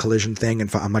got to go to a collision thing.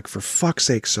 And I'm like, for fuck's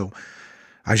sake. So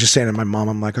I was just saying to my mom,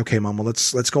 I'm like, okay, Mom, well,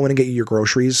 let's go in and get you your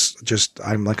groceries.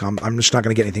 I'm just not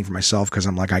going to get anything for myself. Cause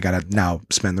I'm like, I got to now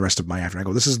spend the rest of my afternoon. I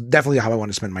go, this is definitely how I want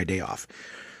to spend my day off.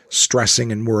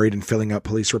 Stressing and worried and filling out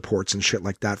police reports and shit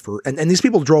like that and these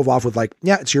people drove off with like,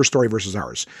 yeah, it's your story versus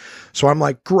ours. So I'm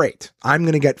like, great. I'm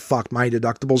going to get fucked. My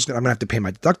deductibles, I'm going to have to pay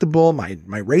my deductible.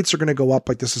 My rates are going to go up.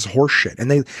 Like, this is horse shit.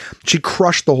 And she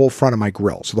crushed the whole front of my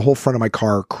grill. So the whole front of my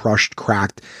car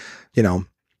cracked,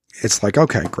 it's like,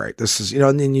 okay, great. This is,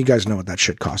 and then you guys know what that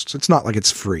shit costs. It's not like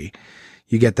it's free.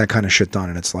 You get that kind of shit done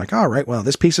and it's like, all right, well,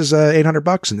 this piece is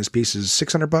 $800 and this piece is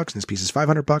 $600 and this piece is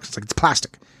 $500. It's like, it's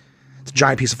plastic. It's a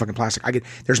giant piece of fucking plastic.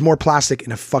 There's more plastic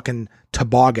in a fucking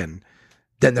toboggan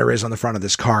than there is on the front of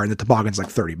this car. And the toboggan's like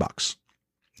 $30,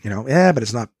 yeah, but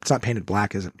it's not painted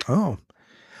black, is it? Oh,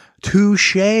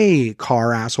 touche,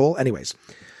 car asshole. Anyways.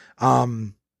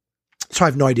 So I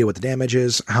have no idea what the damage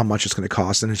is, how much it's going to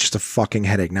cost. And it's just a fucking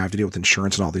headache. Now I have to deal with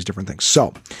insurance and all these different things.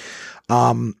 So, but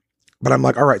I'm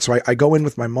like, all right. So I go in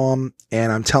with my mom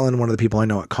and I'm telling one of the people I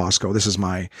know at Costco, this is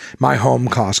my home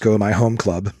Costco, my home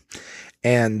club.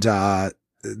 And,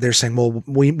 they're saying, well,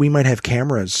 we might have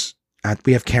cameras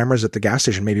we have cameras at the gas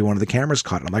station. Maybe one of the cameras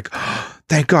caught it. I'm like, oh,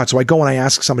 thank God. So I go and I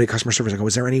ask somebody at customer service, I go,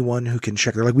 is there anyone who can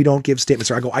check? They're like, we don't give statements.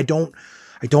 So I go, I don't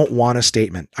want a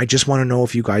statement. I just want to know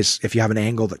if you have an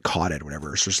angle that caught it or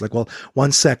whatever. So she's like, well,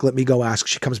 one sec, let me go ask.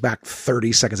 She comes back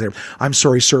 30 seconds later. I'm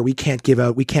sorry, sir. We can't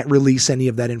release any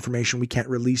of that information. We can't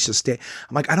release a state.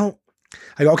 I'm like, I go,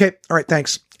 okay. All right.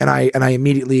 Thanks. And I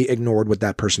immediately ignored what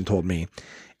that person told me.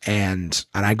 And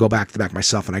I go back to the back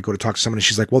myself and I go to talk to someone and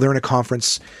she's like, well, they're in a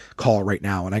conference call right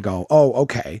now. And I go, oh,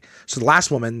 okay. So the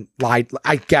last woman lied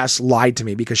to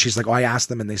me because she's like, oh, I asked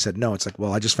them and they said no. It's like,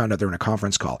 well, I just found out they're in a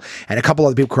conference call. And a couple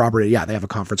other people corroborated, yeah, they have a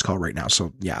conference call right now.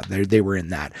 So yeah, they were in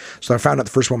that. So I found out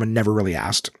the first woman never really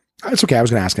asked. It's okay. I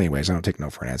was going to ask anyways. I don't take no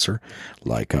for an answer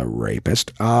like a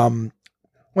rapist. When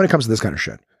it comes to this kind of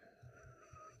shit,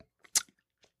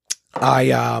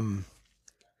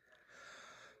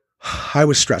 I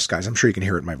was stressed, guys. I'm sure you can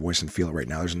hear it in my voice and feel it right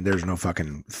now. There's no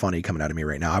fucking funny coming out of me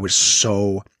right now. I was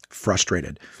so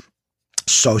frustrated,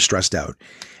 so stressed out.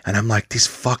 And I'm like, these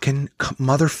fucking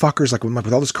motherfuckers, like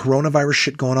with all this coronavirus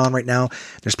shit going on right now,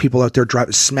 there's people out there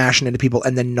smashing into people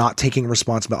and then not taking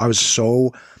responsibility. I was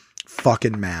so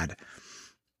fucking mad.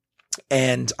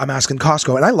 And I'm asking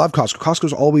Costco, and I love Costco.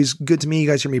 Costco's always good to me. You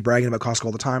guys hear me bragging about Costco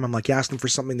all the time. I'm like, you ask them for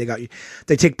something,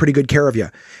 they take pretty good care of you.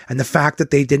 And the fact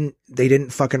that they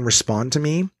didn't fucking respond to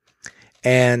me.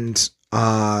 And,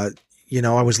 you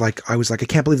know, I was like, I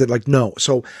can't believe that. Like, no.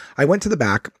 So I went to the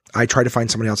back. I tried to find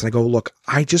somebody else, and I go, look,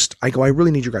 I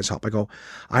really need your guys' help. I go,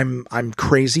 I'm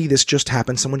crazy. This just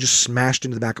happened. Someone just smashed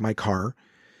into the back of my car,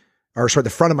 or sorry, the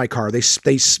front of my car. They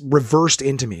reversed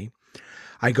into me.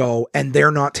 I go, and they're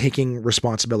not taking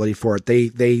responsibility for it.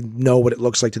 They know what it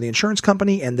looks like to the insurance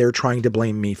company, and they're trying to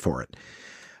blame me for it.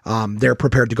 They're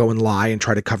prepared to go and lie and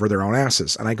try to cover their own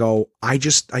asses. And I go,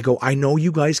 I know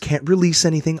you guys can't release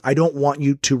anything. I don't want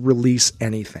you to release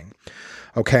anything.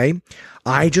 Okay.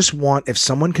 I just want, if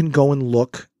someone can go and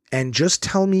look and just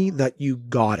tell me that you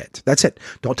got it. That's it.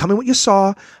 Don't tell me what you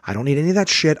saw. I don't need any of that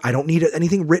shit. I don't need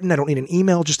anything written. I don't need an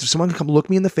email. Just if someone can come look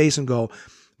me in the face and go,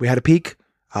 we had a peek.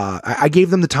 I gave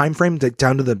them the time frame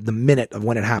down to the minute of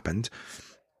when it happened.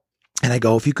 And I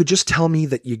go, if you could just tell me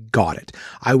that you got it,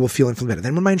 I will feel better.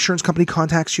 Then when my insurance company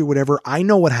contacts you or whatever, I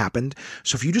know what happened.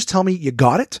 So if you just tell me you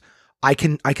got it, I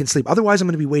can sleep. Otherwise, I'm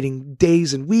going to be waiting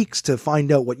days and weeks to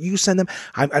find out what you send them.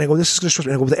 And I go, this is going to stress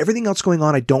me. And I go, with everything else going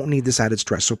on, I don't need this added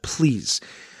stress. So please,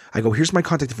 I go, here's my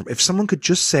contact information. If someone could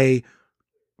just say,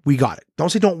 we got it.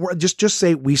 Don't say, don't worry. Just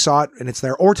say we saw it and it's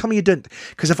there, or tell me you didn't.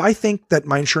 Because if I think that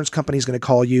my insurance company is going to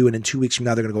call you and in 2 weeks from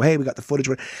now, they're going to go, hey, we got the footage.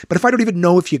 But if I don't even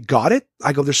know if you got it,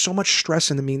 I go, there's so much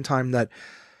stress in the meantime that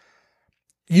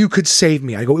you could save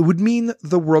me. I go, it would mean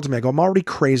the world to me. I go, I'm already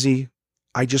crazy.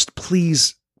 I just,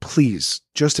 please,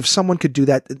 just if someone could do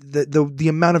that, the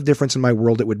amount of difference in my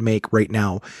world it would make right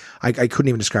now, I couldn't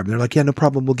even describe it. They're like, yeah, no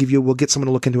problem. We'll get someone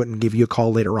to look into it and give you a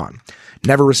call later on.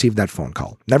 Never received that phone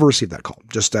call. Never received that call.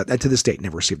 Just to this date,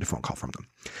 never received a phone call from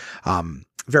them.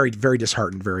 Very, very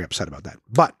disheartened, very upset about that.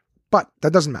 But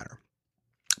that doesn't matter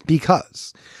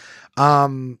because,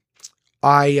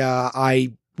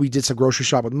 we did some grocery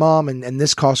shop with mom, and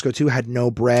this Costco too had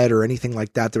no bread or anything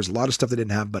like that. There's a lot of stuff they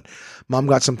didn't have, but mom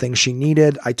got some things she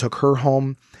needed. I took her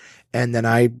home, and then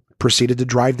I proceeded to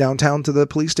drive downtown to the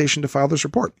police station to file this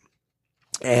report.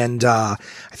 And I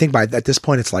think at this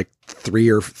point it's like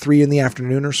 3 in the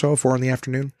afternoon or so, 4 in the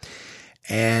afternoon.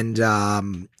 And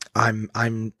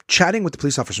I'm chatting with the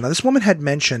police officer. Now this woman had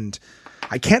mentioned,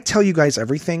 I can't tell you guys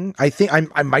everything. I think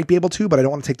I might be able to, but I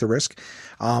don't want to take the risk.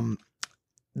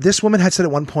 This woman had said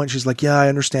at one point, she's like, yeah, I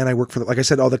understand. I work for like I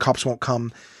said, the cops won't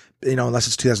come, unless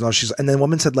it's $2,000. And then the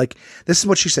woman said, like, this is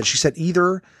what she said. She said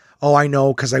either, oh, I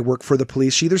know, because I work for the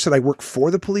police. She either said I work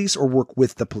for the police or work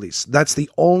with the police. That's the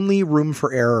only room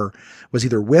for error, was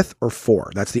either with or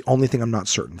for. That's the only thing I'm not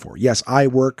certain for. Yes, I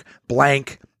work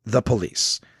blank the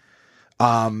police.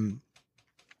 And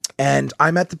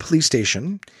I'm at the police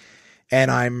station. And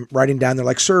I'm writing down, they're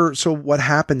like, sir, so what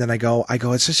happened? And I go,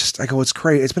 it's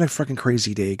crazy. It's been a fucking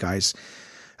crazy day, guys.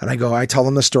 And I tell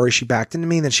them the story. She backed into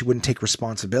me, and then she wouldn't take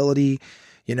responsibility,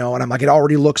 and I'm like, it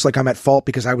already looks like I'm at fault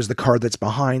because I was the car that's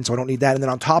behind. So I don't need that. And then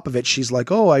on top of it, she's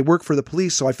like, oh, I work for the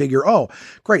police. So I figure, oh,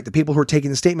 great. The people who are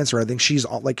taking the statements are, I think she's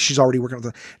already working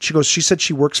with she said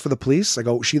she works for the police. I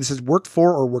go, she either says worked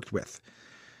for or worked with.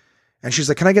 And she's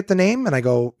like, can I get the name? And I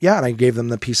go, yeah. And I gave them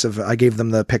the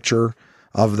picture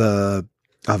of the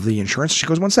insurance. She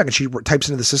goes, 1 second. She types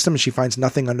into the system and she finds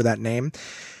nothing under that name.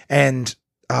 And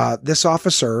this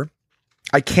officer,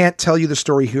 I can't tell you the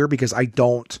story here because I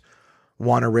don't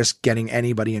want to risk getting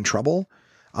anybody in trouble.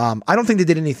 I don't think they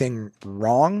did anything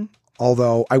wrong,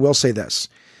 although I will say this.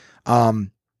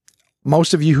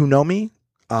 Most of you who know me,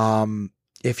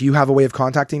 if you have a way of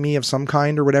contacting me of some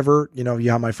kind or whatever,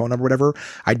 you have my phone number, whatever,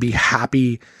 I'd be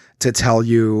happy to tell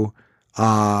you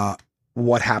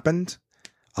what happened.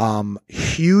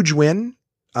 Huge win,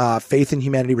 faith in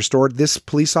humanity restored. This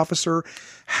police officer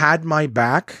had my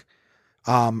back,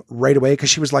 right away. Cause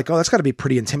she was like, oh, that's gotta be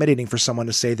pretty intimidating for someone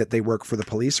to say that they work for the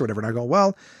police or whatever. And I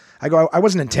go, I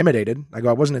wasn't intimidated. I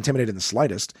wasn't intimidated in the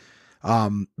slightest.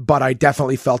 But I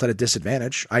definitely felt at a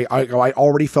disadvantage. I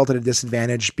already felt at a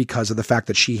disadvantage because of the fact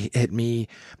that she hit me,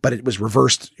 but it was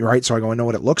reversed, right? So I know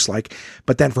what it looks like.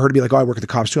 But then for her to be like, oh, I work at the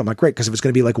cops too. I'm like, great. Cause if it's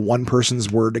going to be like one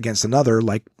person's word against another,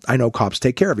 like I know cops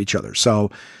take care of each other. So,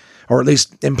 or at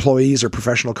least employees or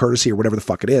professional courtesy or whatever the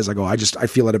fuck it is. I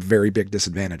feel at a very big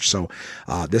disadvantage. So,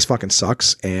 this fucking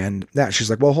sucks. And she's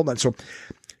like, well, hold on. So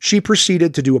she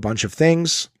proceeded to do a bunch of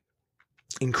things,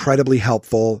 incredibly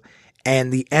helpful.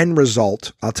 And the end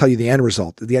result, I'll tell you the end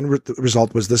result. The end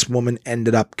result was this woman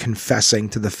ended up confessing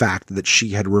to the fact that she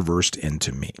had reversed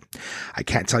into me. I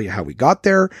can't tell you how we got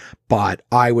there, but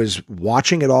I was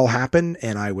watching it all happen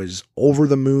and I was over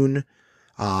the moon.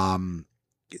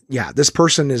 yeah, this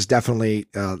person is definitely,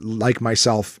 like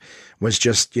myself, was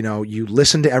just, you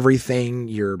listen to everything.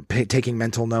 You're taking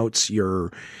mental notes.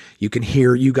 You can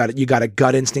hear, you got a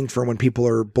gut instinct for when people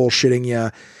are bullshitting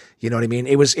you. You know what I mean?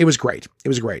 It was great. It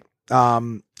was great.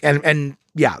 And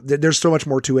yeah, there's so much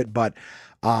more to it, but,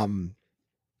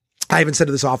 I even said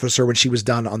to this officer when she was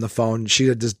done on the phone, she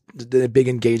had this big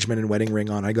engagement and wedding ring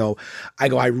on. I go,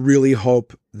 I really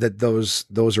hope that those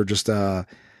are just,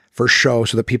 for show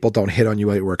so that people don't hit on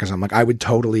you at work. Cause I'm like, I would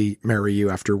totally marry you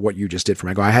after what you just did for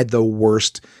me.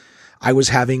 I was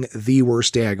having the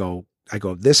worst day. I go,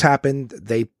 this happened.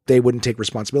 They wouldn't take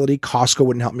responsibility. Costco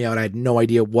wouldn't help me out. I had no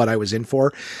idea what I was in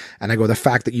for. And I go, the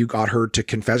fact that you got her to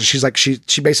confess, she's like, she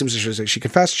basically was like, she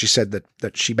confessed. She said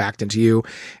that she backed into you,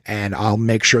 and I'll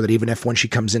make sure that even if when she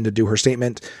comes in to do her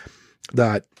statement,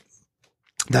 that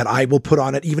I will put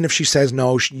on it, even if she says,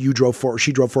 no, she drove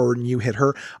forward and you hit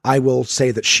her, I will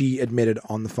say that she admitted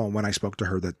on the phone when I spoke to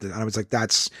her that I was like,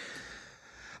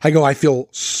 I feel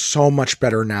so much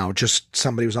better now. Just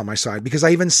somebody was on my side, because I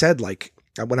even said, like,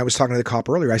 when I was talking to the cop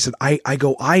earlier, I said,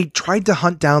 I tried to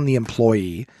hunt down the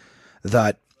employee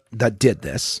that did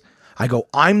this. I go,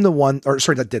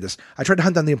 that did this. I tried to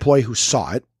hunt down the employee who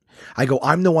saw it. I go,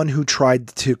 I'm the one who tried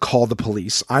to call the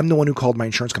police. I'm the one who called my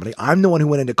insurance company. I'm the one who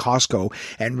went into Costco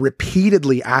and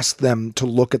repeatedly asked them to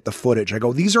look at the footage. I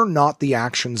go, these are not the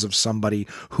actions of somebody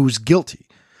who's guilty.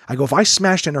 I go, if I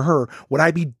smashed into her, would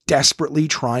I be desperately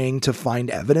trying to find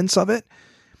evidence of it?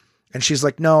 And she's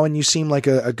like, no, and you seem like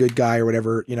a good guy or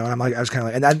whatever, and I'm like, I was kind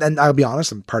of like, and I'll be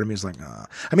honest, and part of me is like,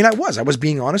 I mean, I was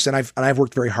being honest, and I've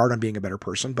worked very hard on being a better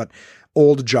person, but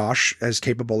old Josh is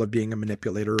capable of being a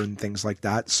manipulator and things like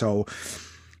that. So,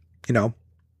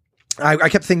 I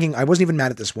kept thinking, I wasn't even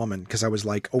mad at this woman, because I was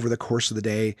like, over the course of the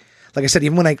day, like I said,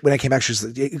 even when I came back,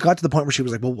 it got to the point where she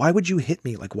was like, well, why would you hit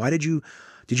me? Like, did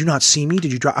you not see me?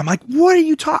 Did you drive? I'm like, what are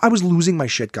you talking? I was losing my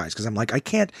shit, guys. Cause I'm like, I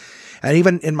can't. And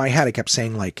even in my head, I kept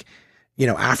saying, like,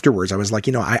 afterwards, I was like,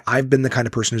 I've been the kind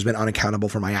of person who's been unaccountable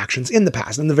for my actions in the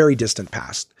past, in the very distant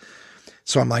past.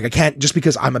 So I'm like, I can't, just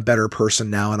because I'm a better person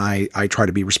now and I try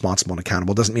to be responsible and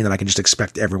accountable, doesn't mean that I can just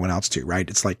expect everyone else to, right?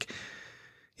 It's like,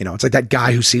 it's like that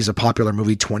guy who sees a popular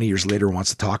movie 20 years later and wants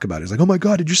to talk about it. He's like, oh my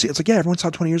God, did you see it? It's like, yeah, everyone saw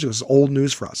it 20 years ago. It's old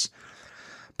news for us.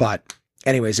 But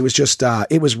anyways, it was just,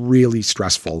 it was really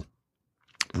stressful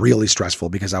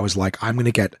because I was like, I'm going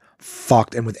to get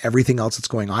fucked. And with everything else that's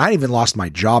going on, I even lost my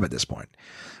job at this point,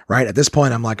 right? At this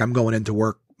point, I'm like, I'm going into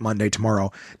work Monday,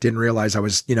 tomorrow. Didn't realize I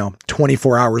was,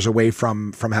 24 hours away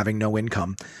from having no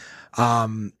income.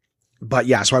 But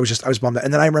yeah, so I was bummed out.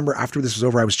 And then I remember after this was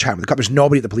over, I was chatting with the cop. There's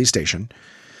nobody at the police station.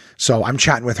 So I'm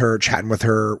chatting with her.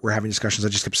 We're having discussions. I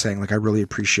just kept saying, like, I really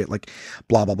appreciate, like,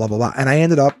 blah, blah, blah, blah, blah. And I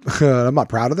ended up, I'm not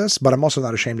proud of this, but I'm also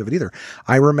not ashamed of it either.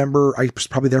 I remember I was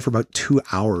probably there for about 2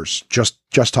 hours, just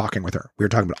talking with her. We were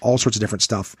talking about all sorts of different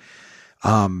stuff.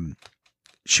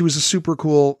 She was a super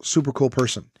cool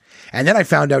person. And then I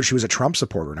found out she was a Trump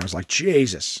supporter, and I was like,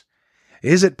 Jesus,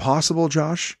 is it possible,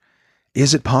 Josh?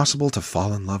 Is it possible to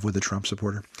fall in love with a Trump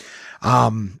supporter?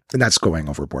 And that's going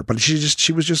overboard, but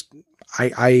she was just,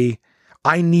 I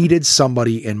needed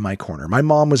somebody in my corner. My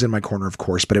mom was in my corner, of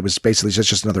course, but it was basically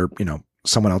just another,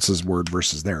 someone else's word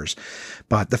versus theirs.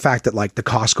 But the fact that, like, the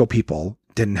Costco people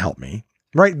didn't help me,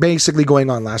 right? Basically going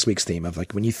on last week's theme of,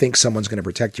 like, when you think someone's going to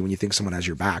protect you, when you think someone has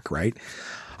your back, right?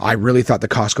 I really thought the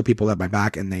Costco people had my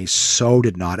back, and they so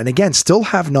did not. And again, still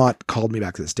have not called me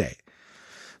back to this day.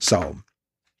 So,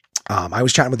 I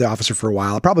was chatting with the officer for a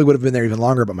while. I probably would have been there even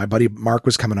longer, but my buddy Mark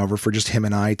was coming over for just him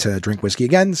and I to drink whiskey.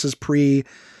 Again, this is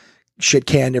shit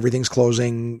canned, everything's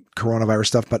closing, coronavirus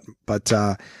stuff. But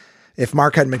if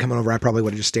Mark hadn't been coming over, I probably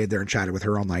would have just stayed there and chatted with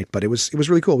her all night. But it was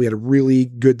really cool. We had a really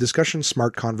good discussion,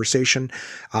 smart conversation.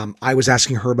 I was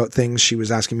asking her about things. She was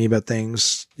asking me about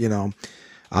things, She found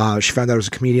out I was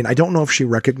a comedian. I don't know if she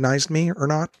recognized me or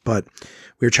not, but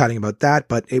we were chatting about that.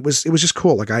 But it was just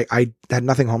cool. Like, I had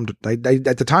nothing home to,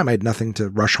 at the time I had nothing to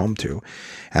rush home to.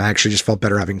 And I actually just felt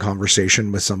better having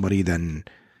conversation with somebody than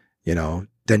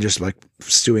just, like,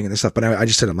 stewing in this stuff. But I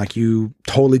just said, I'm like, you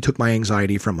totally took my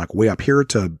anxiety from, like, way up here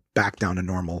to back down to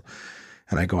normal.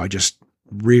 And I go, I just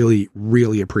really,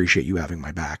 really appreciate you having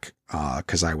my back.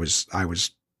 Cause I was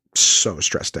so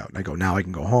stressed out. And I go, now I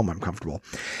can go home. I'm comfortable.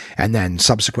 And then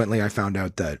subsequently I found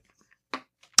out that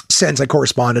since I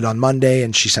corresponded on Monday,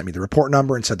 and she sent me the report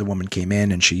number and said the woman came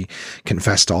in and she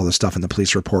confessed all the stuff in the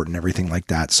police report and everything like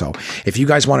that. So if you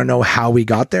guys want to know how we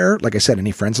got there, like I said,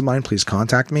 any friends of mine, please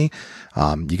contact me.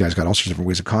 You guys got all sorts of different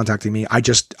ways of contacting me. I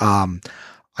just, I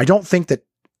don't think that,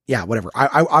 yeah, whatever.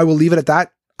 I will leave it at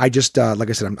that. I just, like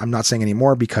I said, I'm not saying any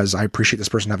more because I appreciate this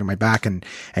person having my back. And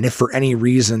if for any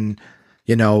reason,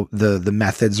 the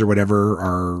methods or whatever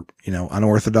are,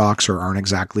 unorthodox or aren't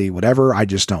exactly whatever. I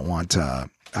just don't want to,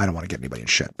 I don't want to get anybody in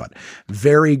shit, but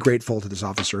very grateful to this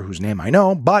officer whose name I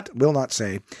know, but will not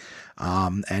say.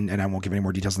 And I won't give any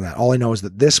more details than that. All I know is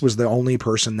that this was the only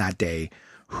person that day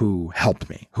who helped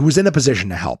me, who was in a position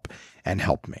to help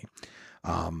me.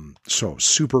 So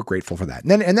super grateful for that.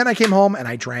 And then I came home and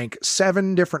I drank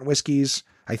 7 different whiskeys,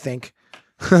 I think.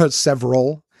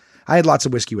 Several. I had lots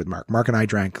of whiskey with Mark. Mark and I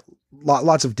drank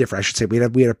lots of different, I should say. We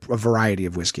had a variety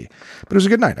of whiskey, but it was a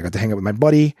good night. I got to hang out with my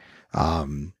buddy.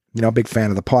 Big fan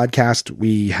of the podcast.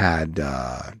 We had,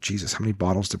 how many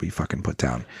bottles did we fucking put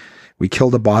down? We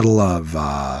killed a bottle of,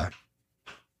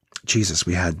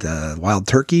 we had the wild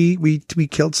turkey. We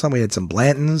killed some. We had some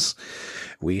Blantons.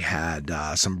 We had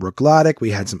some Brooklotic.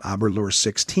 We had some Aberlour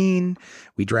 16.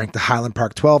 We drank the Highland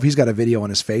Park 12. He's got a video on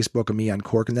his Facebook of me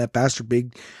uncorking that bastard.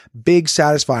 Big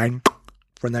satisfying.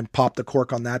 And then pop the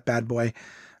cork on that bad boy.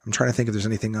 I'm trying to think if there's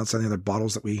anything else, any other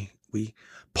bottles that we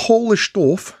polished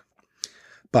off.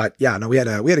 But yeah, no, we had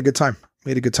a good time.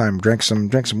 Drank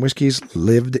some whiskeys,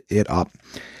 lived it up.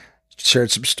 Shared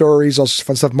some stories, also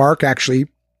fun stuff. Mark actually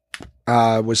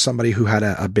was somebody who had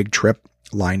a big trip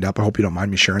lined up. I hope you don't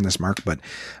mind me sharing this, Mark, but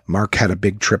Mark had a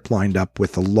big trip lined up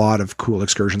with a lot of cool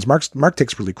excursions. Mark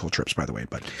takes really cool trips, by the way,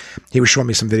 but he was showing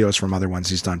me some videos from other ones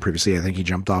he's done previously. I think he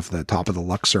jumped off the top of the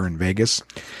Luxor in Vegas.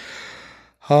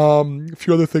 A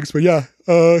few other things, but yeah,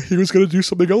 he was going to do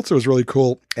something else that was really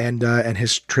cool. And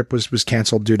his trip was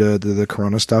canceled due to the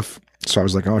Corona stuff. So I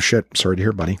was like, oh shit, sorry to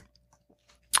hear, buddy.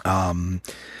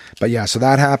 But yeah, so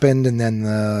that happened. And then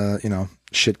the,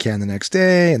 shit can the next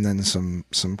day. And then some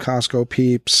Costco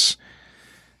peeps,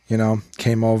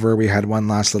 came over. We had one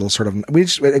last little sort of,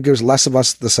 it was less of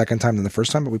us the second time than the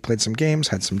first time, but we played some games,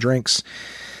 had some drinks.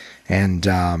 And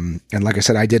like I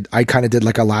said, I kind of did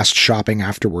like a last shopping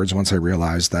afterwards once I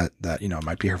realized that, I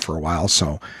might be here for a while.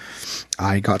 So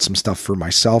I got some stuff for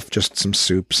myself, just some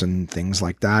soups and things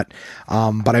like that.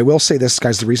 But I will say this,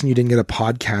 guys, the reason you didn't get a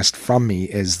podcast from me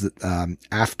is that,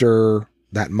 after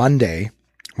that Monday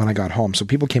when I got home, so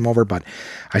people came over, but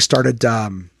I started,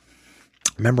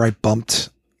 remember I bumped,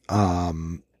 I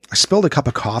spilled a cup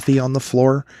of coffee on the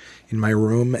floor in my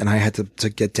room and I had to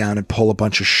get down and pull a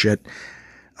bunch of shit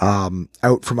out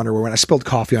from underwear. And I spilled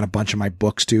coffee on a bunch of my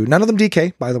books too. None of them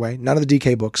DK, by the way. None of the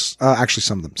DK books. Actually,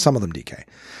 some of them DK.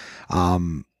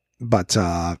 But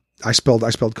I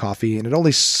spilled coffee and it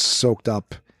only soaked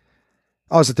up.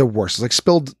 Oh, it was at the worst. It was like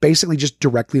spilled basically just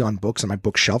directly on books on my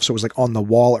bookshelf. So it was like on the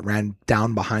wall. It ran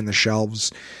down behind the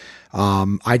shelves.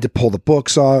 I had to pull the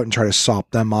books out and try to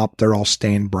sop them up. They're all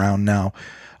stained brown now.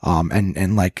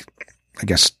 And like, I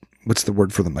guess, what's the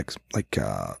word for them? Like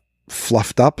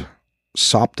fluffed up.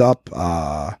 Sopped up,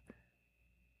 why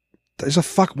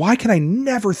can I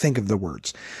never think of the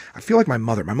words? I feel like my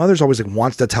mother's always like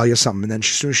wants to tell you something and then as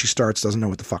soon as she starts doesn't know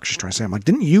what the fuck she's trying to say. I'm like,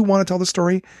 didn't you want to tell the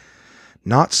story?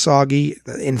 Not soggy,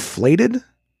 inflated.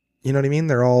 You know what I mean?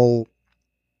 They're all,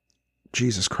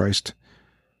 Jesus Christ.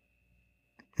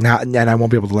 Now, and I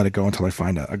won't be able to let it go until I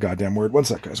find a goddamn word. One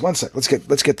sec, guys. One sec. Let's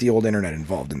get the old internet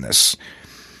involved in this.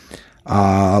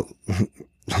 Let's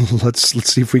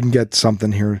see if we can get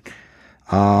something here.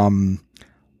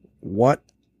 What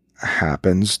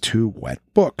happens to wet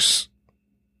books?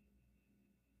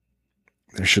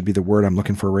 There should be the word I'm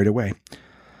looking for right away.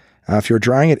 If you're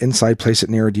drying it inside, place it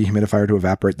near a dehumidifier to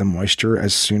evaporate the moisture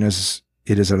as soon as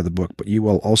it is out of the book. But you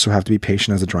will also have to be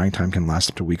patient as the drying time can last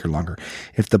up to a week or longer.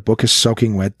 If the book is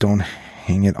soaking wet, don't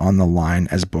hang it on the line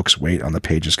as books' weight on the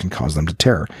pages can cause them to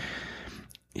tear.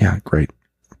 Yeah, great.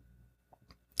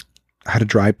 How to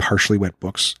dry partially wet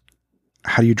books.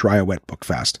 How do you dry a wet book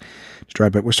fast? To dry a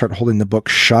book, we'll start holding the book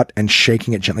shut and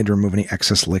shaking it gently to remove any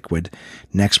excess liquid.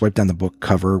 Next, wipe down the book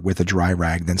cover with a dry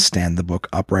rag, then stand the book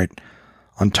upright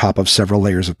on top of several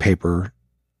layers of paper.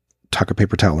 Tuck a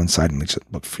paper towel inside and leave the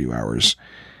book for a few hours.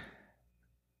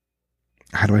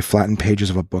 How do I flatten pages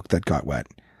of a book that got wet?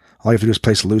 All you have to do is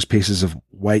place loose pieces of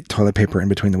white toilet paper in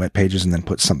between the wet pages and then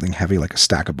put something heavy like a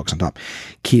stack of books on top.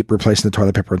 Keep replacing the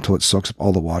toilet paper until it soaks up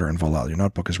all the water and voila, your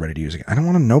notebook is ready to use again. I don't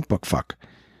want a notebook, fuck.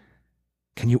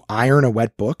 Can you iron a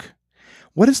wet book?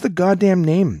 What is the goddamn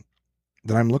name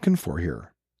that I'm looking for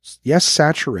here? Yes,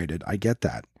 saturated. I get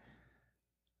that.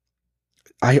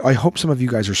 I hope some of you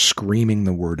guys are screaming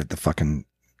the word at the fucking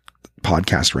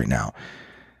podcast right now.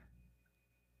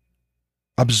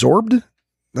 Absorbed?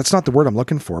 That's not the word I'm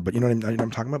looking for, but you know what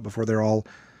I'm talking about? Before they're all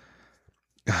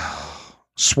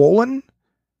swollen?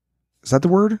 Is that the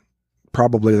word?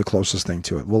 Probably the closest thing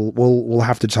to it. We'll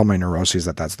have to tell my neuroses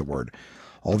that that's the word.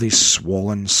 All these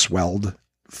swollen, swelled,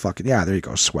 fucking, yeah, there you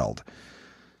go, swelled.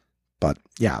 But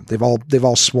yeah, they've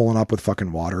all swollen up with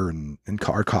fucking water and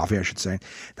or coffee, I should say.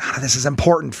 This is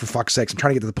important, for fuck's sakes. I'm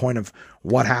trying to get to the point of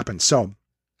what happened. So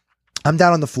I'm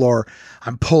down on the floor.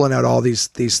 I'm pulling out all these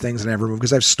things that I never moved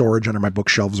because I have storage under my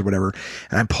bookshelves or whatever.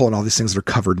 And I'm pulling all these things that are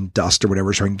covered in dust or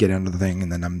whatever so I can get into the thing.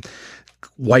 And then I'm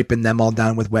wiping them all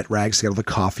down with wet rags to get all the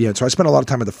coffee out. So I spent a lot of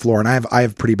time on the floor, and I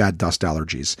have pretty bad dust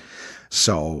allergies.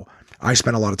 So I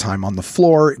spent a lot of time on the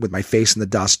floor with my face in the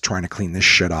dust trying to clean this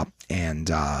shit up. And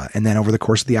then over the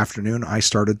course of the afternoon, I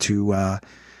started to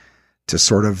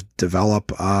sort of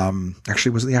develop,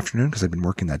 actually, was it the afternoon? Because I'd been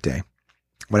working that day.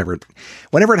 Whenever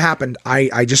it happened, I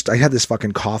had this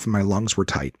fucking cough and my lungs were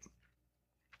tight.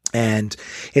 And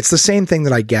it's the same thing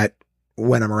that I get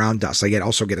when I'm around dust. I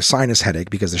also get a sinus headache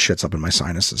because the shit's up in my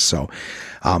sinuses. So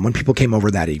when people came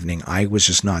over that evening, I was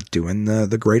just not doing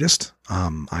the greatest.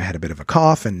 I had a bit of a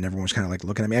cough and everyone was kind of like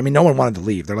looking at me. I mean, no one wanted to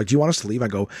leave. They're like, do you want us to leave? I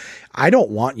go, I don't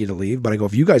want you to leave, but I go,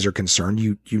 if you guys are concerned,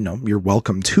 you know, you're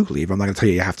welcome to leave. I'm not going to tell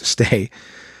you have to stay.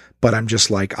 But I'm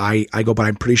just like, I go, but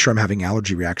I'm pretty sure I'm having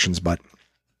allergy reactions. But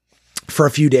for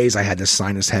a few days, I had this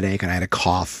sinus headache and I had a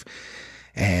cough.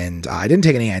 And I didn't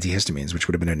take any antihistamines, which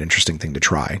would have been an interesting thing to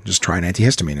try. Just try an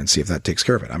antihistamine and see if that takes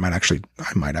care of it. I might actually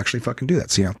fucking do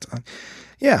that. See how,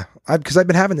 because I've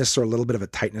been having this sort of little bit of a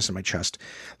tightness in my chest.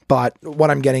 But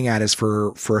what I'm getting at is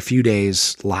for a few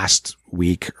days last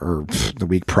week or the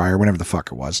week prior, whenever the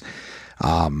fuck it was,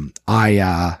 I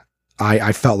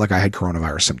felt like I had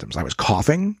coronavirus symptoms. I was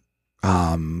coughing.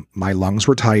 My lungs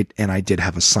were tight and I did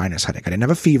have a sinus headache. I didn't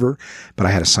have a fever, but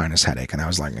I had a sinus headache and I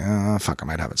was like, fuck, I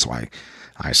might have it. So I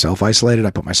self-isolated. I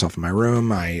put myself in my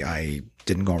room. I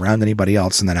didn't go around anybody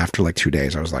else. And then after like 2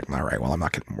 days, I was like, all right, well, I'm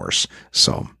not getting worse.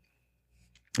 So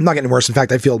I'm not getting worse. In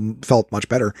fact, I felt much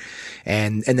better.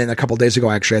 And then a couple of days ago,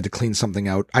 I actually had to clean something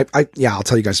out. I'll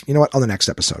tell you guys, you know what, on the next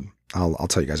episode, I'll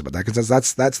tell you guys about that because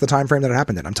that's the time frame that it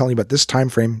happened in. I'm telling you about this time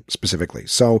frame specifically.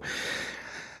 So,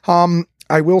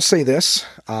 I will say this.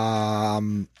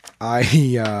 I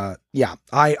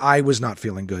was not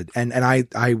feeling good. And I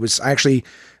actually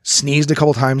sneezed a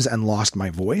couple times and lost my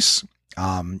voice.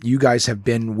 You guys have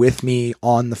been with me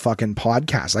on the fucking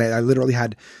podcast.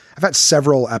 I've had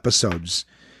several episodes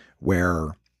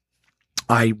where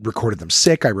I recorded them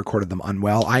sick. I recorded them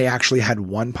unwell. I actually had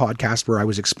one podcast where I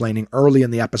was explaining early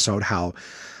in the episode how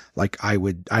like I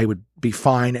would be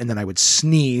fine and then I would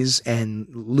sneeze and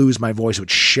lose my voice. It would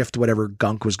shift whatever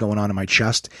gunk was going on in my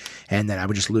chest and then I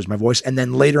would just lose my voice. And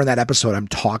then later in that episode, I'm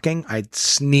talking, I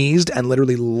sneezed and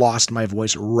literally lost my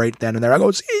voice right then and there. I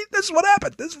go, see, this is what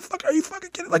happened. Are you fucking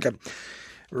kidding? Like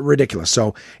ridiculous.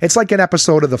 So it's like an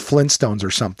episode of the Flintstones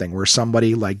or something where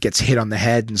somebody like gets hit on the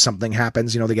head and something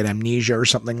happens, you know, they get amnesia or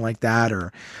something like that,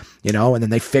 or, you know, and then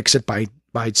they fix it by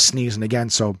sneezing again.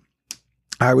 So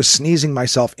I was sneezing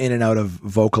myself in and out of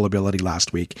vocal ability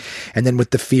last week. And then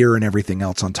with the fear and everything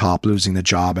else on top, losing the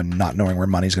job and not knowing where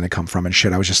money's going to come from and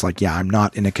shit, I was just like, yeah, I'm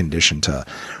not in a condition to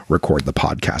record the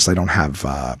podcast.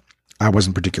 I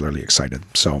wasn't particularly excited.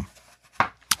 So,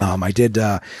 I did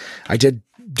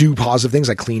do positive things.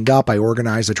 I cleaned up, I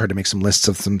organized, I tried to make some lists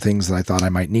of some things that I thought I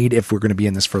might need if we're going to be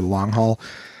in this for the long haul.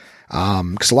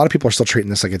 Cause a lot of people are still treating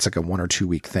this like it's like a 1 or 2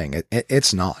 week thing.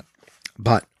 It's not,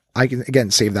 but I can,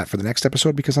 again, save that for the next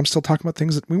episode because I'm still talking about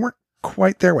things that we weren't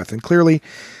quite there with. And clearly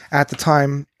at the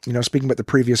time, you know, speaking about the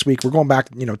previous week, we're going back,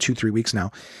 you know, 2-3 weeks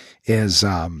now, is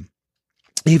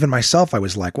even myself, I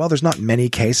was like, well, there's not many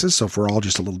cases. So if we're all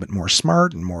just a little bit more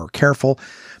smart and more careful,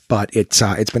 but it's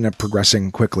been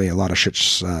progressing quickly. A lot of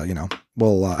shit's,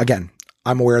 again,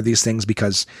 I'm aware of these things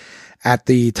because at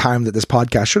the time that this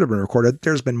podcast should have been recorded,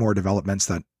 there's been more developments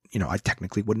that, you know, I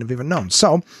technically wouldn't have even known.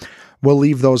 So we'll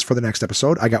leave those for the next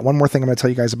episode. I got one more thing I'm going to tell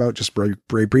you guys about just very,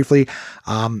 very briefly.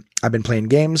 I've been playing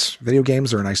games. Video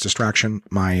games are a nice distraction.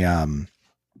 I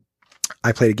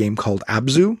played a game called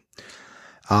Abzu,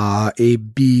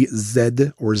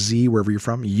 ABZ or Z, wherever you're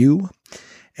from, U.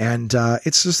 And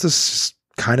it's just this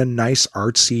kind of nice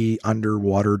artsy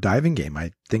underwater diving game.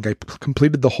 I think I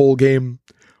completed the whole game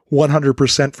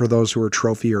 100% for those who are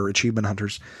trophy or achievement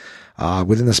hunters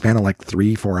within the span of like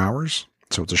 3-4 hours.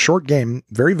 So it's a short game,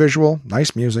 very visual,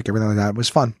 nice music, everything like that. It was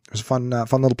fun. It was a fun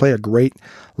little play, a great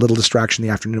little distraction in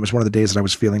the afternoon. It was one of the days that I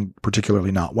was feeling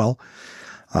particularly not well.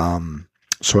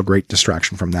 So a great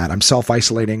distraction from that. I'm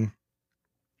self-isolating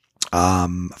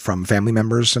from family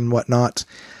members and whatnot.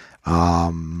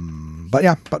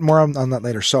 But more on that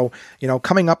later. So, you know,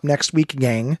 coming up next week,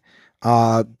 gang,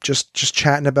 just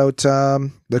chatting about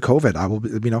the COVID. I will be,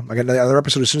 you know, I got another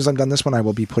episode. As soon as I'm done this one, I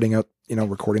will be putting out, you know,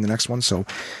 recording the next one. So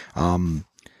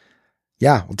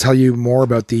yeah, we'll tell you more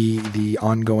about the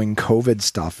ongoing COVID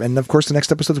stuff. And of course, the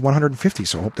next episode is 150.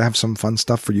 So I hope to have some fun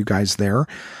stuff for you guys there.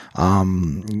 All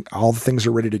the things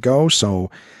are ready to go. So,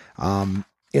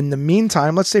 in the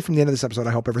meantime, let's say from the end of this episode,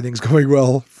 I hope everything's going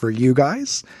well for you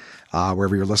guys,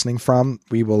 wherever you're listening from.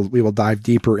 We will dive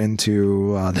deeper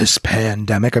into this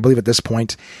pandemic. I believe at this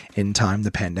point in time,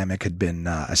 the pandemic had been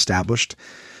established.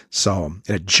 So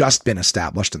it had just been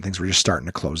established and things were just starting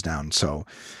to close down. So,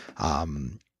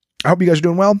 I hope you guys are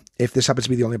doing well. If this happens to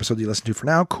be the only episode you listen to for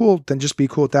now, cool. Then just be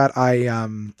cool with that.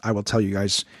 I will tell you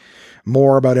guys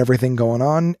more about everything going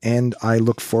on, and I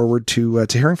look forward to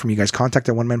hearing from you guys. Contact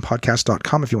at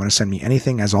onemanpodcast.com if you want to send me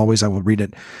anything. As always, I will read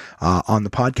it on the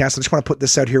podcast. I just want to put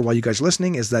this out here while you guys are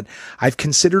listening, is that I've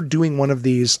considered doing one of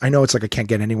these. I know it's like I can't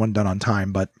get anyone done on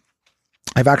time, but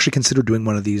I've actually considered doing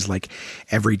one of these like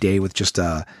every day with just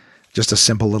a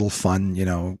simple little fun,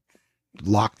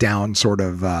 lockdown sort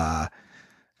of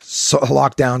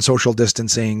lockdown, social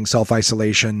distancing,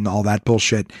 self-isolation, all that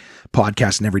bullshit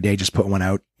podcast, and every day just put one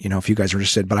out, if you guys are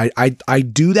interested. But I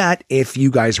do that if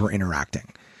you guys were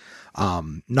interacting,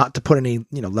 not to put any,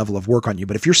 level of work on you,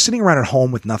 but if you're sitting around at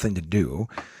home with nothing to do,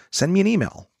 send me an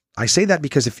email. I say that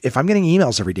because if I'm getting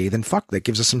emails every day, then fuck, that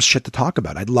gives us some shit to talk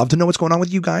about. I'd love to know what's going on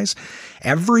with you guys.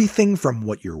 Everything from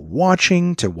what you're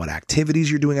watching to what activities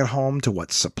you're doing at home to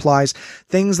what supplies,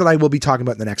 things that I will be talking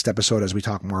about in the next episode as we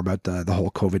talk more about the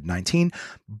whole COVID-19.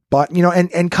 But,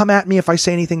 and come at me if I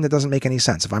say anything that doesn't make any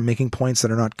sense. If I'm making points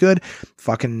that are not good,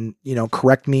 fucking,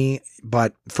 correct me.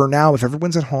 But for now, if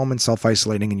everyone's at home and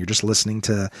self-isolating and you're just listening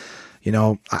to,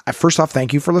 first off,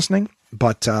 thank you for listening.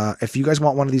 But if you guys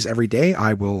want one of these every day,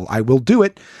 I will do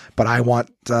it. But I want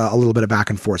a little bit of back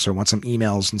and forth. So I want some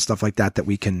emails and stuff like that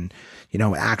we can,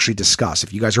 actually discuss.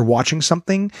 If you guys are watching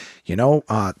something,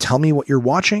 tell me what you're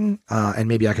watching, and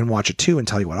maybe I can watch it too and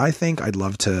tell you what I think. I'd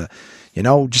love to,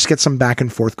 just get some back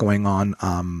and forth going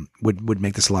on. Would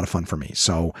make this a lot of fun for me.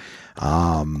 So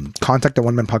contact at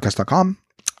onemanpodcast.com.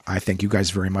 I thank you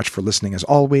guys very much for listening as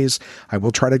always. I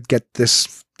will try to get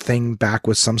this thing back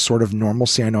with some sort of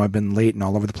normalcy. I know I've been late and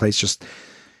all over the place. Just,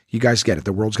 you guys get it.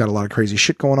 The world's got a lot of crazy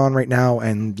shit going on right now.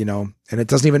 And, and it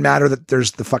doesn't even matter that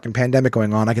there's the fucking pandemic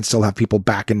going on. I can still have people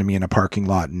back into me in a parking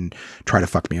lot and try to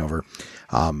fuck me over.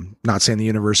 Not saying the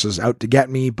universe is out to get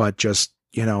me, but just,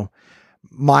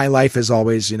 my life is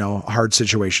always, hard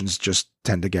situations just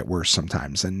tend to get worse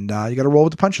sometimes, and you got to roll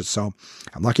with the punches. So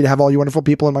I'm lucky to have all you wonderful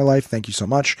people in my life. Thank you so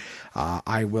much.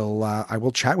 I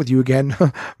will chat with you again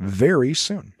very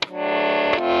soon.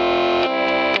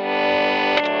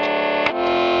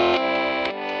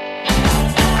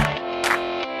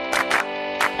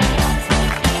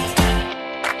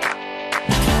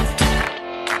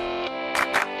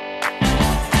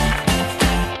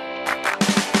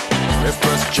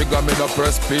 Trigger me no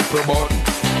press people button.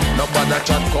 Nobody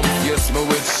chat come face me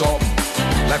with something.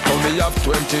 Like how me have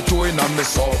 22 in a me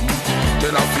something.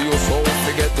 Then I feel so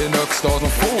forget the next 1,000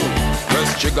 fool.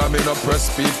 Press trigger me no press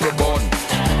people button.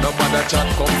 Nobody chat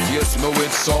come face me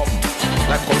with something.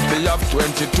 Like how me have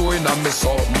 22 in a me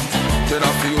something. Then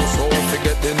I feel so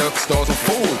forget the next 1,000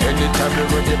 fool. Anytime you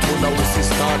ready to know we see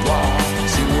start war.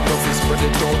 See who love is spread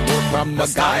it out from the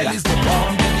style. Is the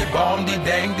bomb, the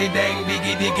dang,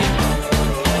 diggy diggy.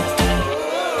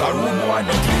 A room boy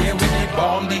don't play with the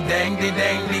bomb, the dang,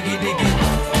 diggy diggy.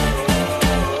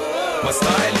 My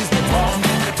style is the bomb,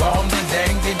 the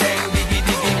dang, diggy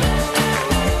diggy.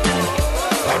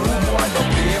 A room boy don't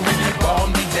play with the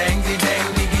bomb, the dang,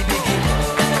 diggy diggy.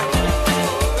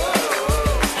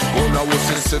 Go now we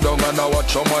sit down and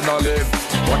watch your man a live.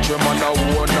 Watch your man a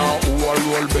own now who a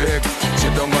roll big.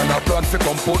 Sit down and a plan fi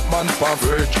come put man for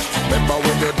fridge. Remember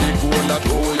when you dig hole that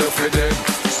hole you fi dig.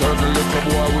 Certain little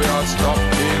boy we all stop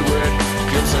deal with.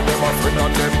 Give say them a friend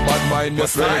and them bad mind your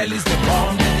friend. My style is the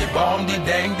bomb, the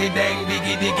dang,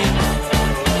 diggy diggy.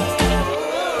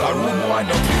 A room boy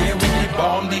don't play with the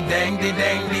bomb, the dang,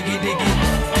 diggy diggy.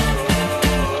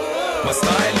 My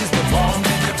style is the bomb,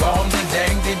 the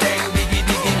dang, diggy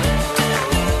diggy.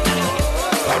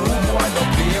 A room boy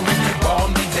don't play with the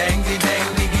bomb, the dang, diggy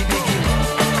diggy.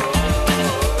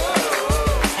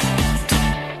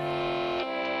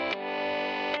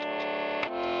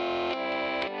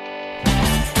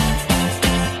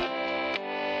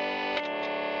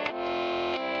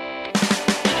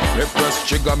 Me press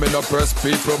trigger, me no press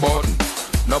people button.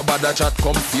 Nobody chat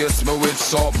come face me with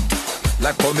something.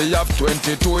 Like how me have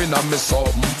 22 in a me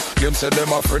something. Claim say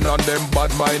them a friend and them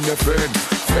bad mind your friend.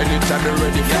 Anytime you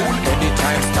ready fool,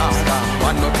 anytime start.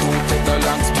 One or two take the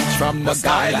long speech from the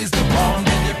style. Is the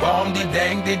bomb, the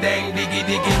dang, diggy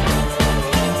diggy.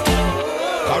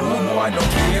 A room boy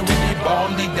don't play with the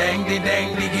bomb, the dang,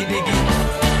 diggy diggy.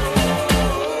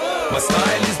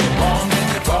 style is the bomb,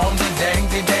 the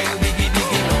dang, diggy,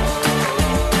 diggy.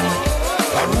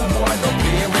 A rude boy don't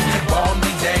play with the bomb,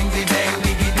 the dang,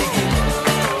 diggy, diggy.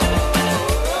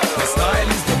 My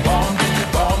style is the bomb,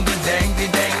 the dang,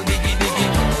 diggy, diggy.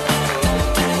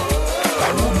 A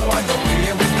rude boy don't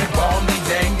play with the bomb, the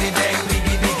dang,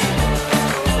 diggy, diggy.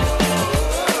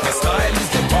 My style is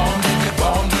the bomb,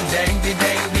 the dang,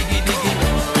 diggy, diggy.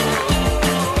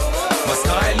 My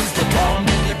style is the bomb,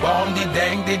 the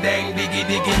dang, diggy,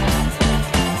 diggy.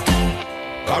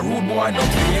 A rude boy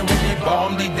don't play with the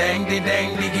bomb, the dang,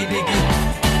 diggy, diggy.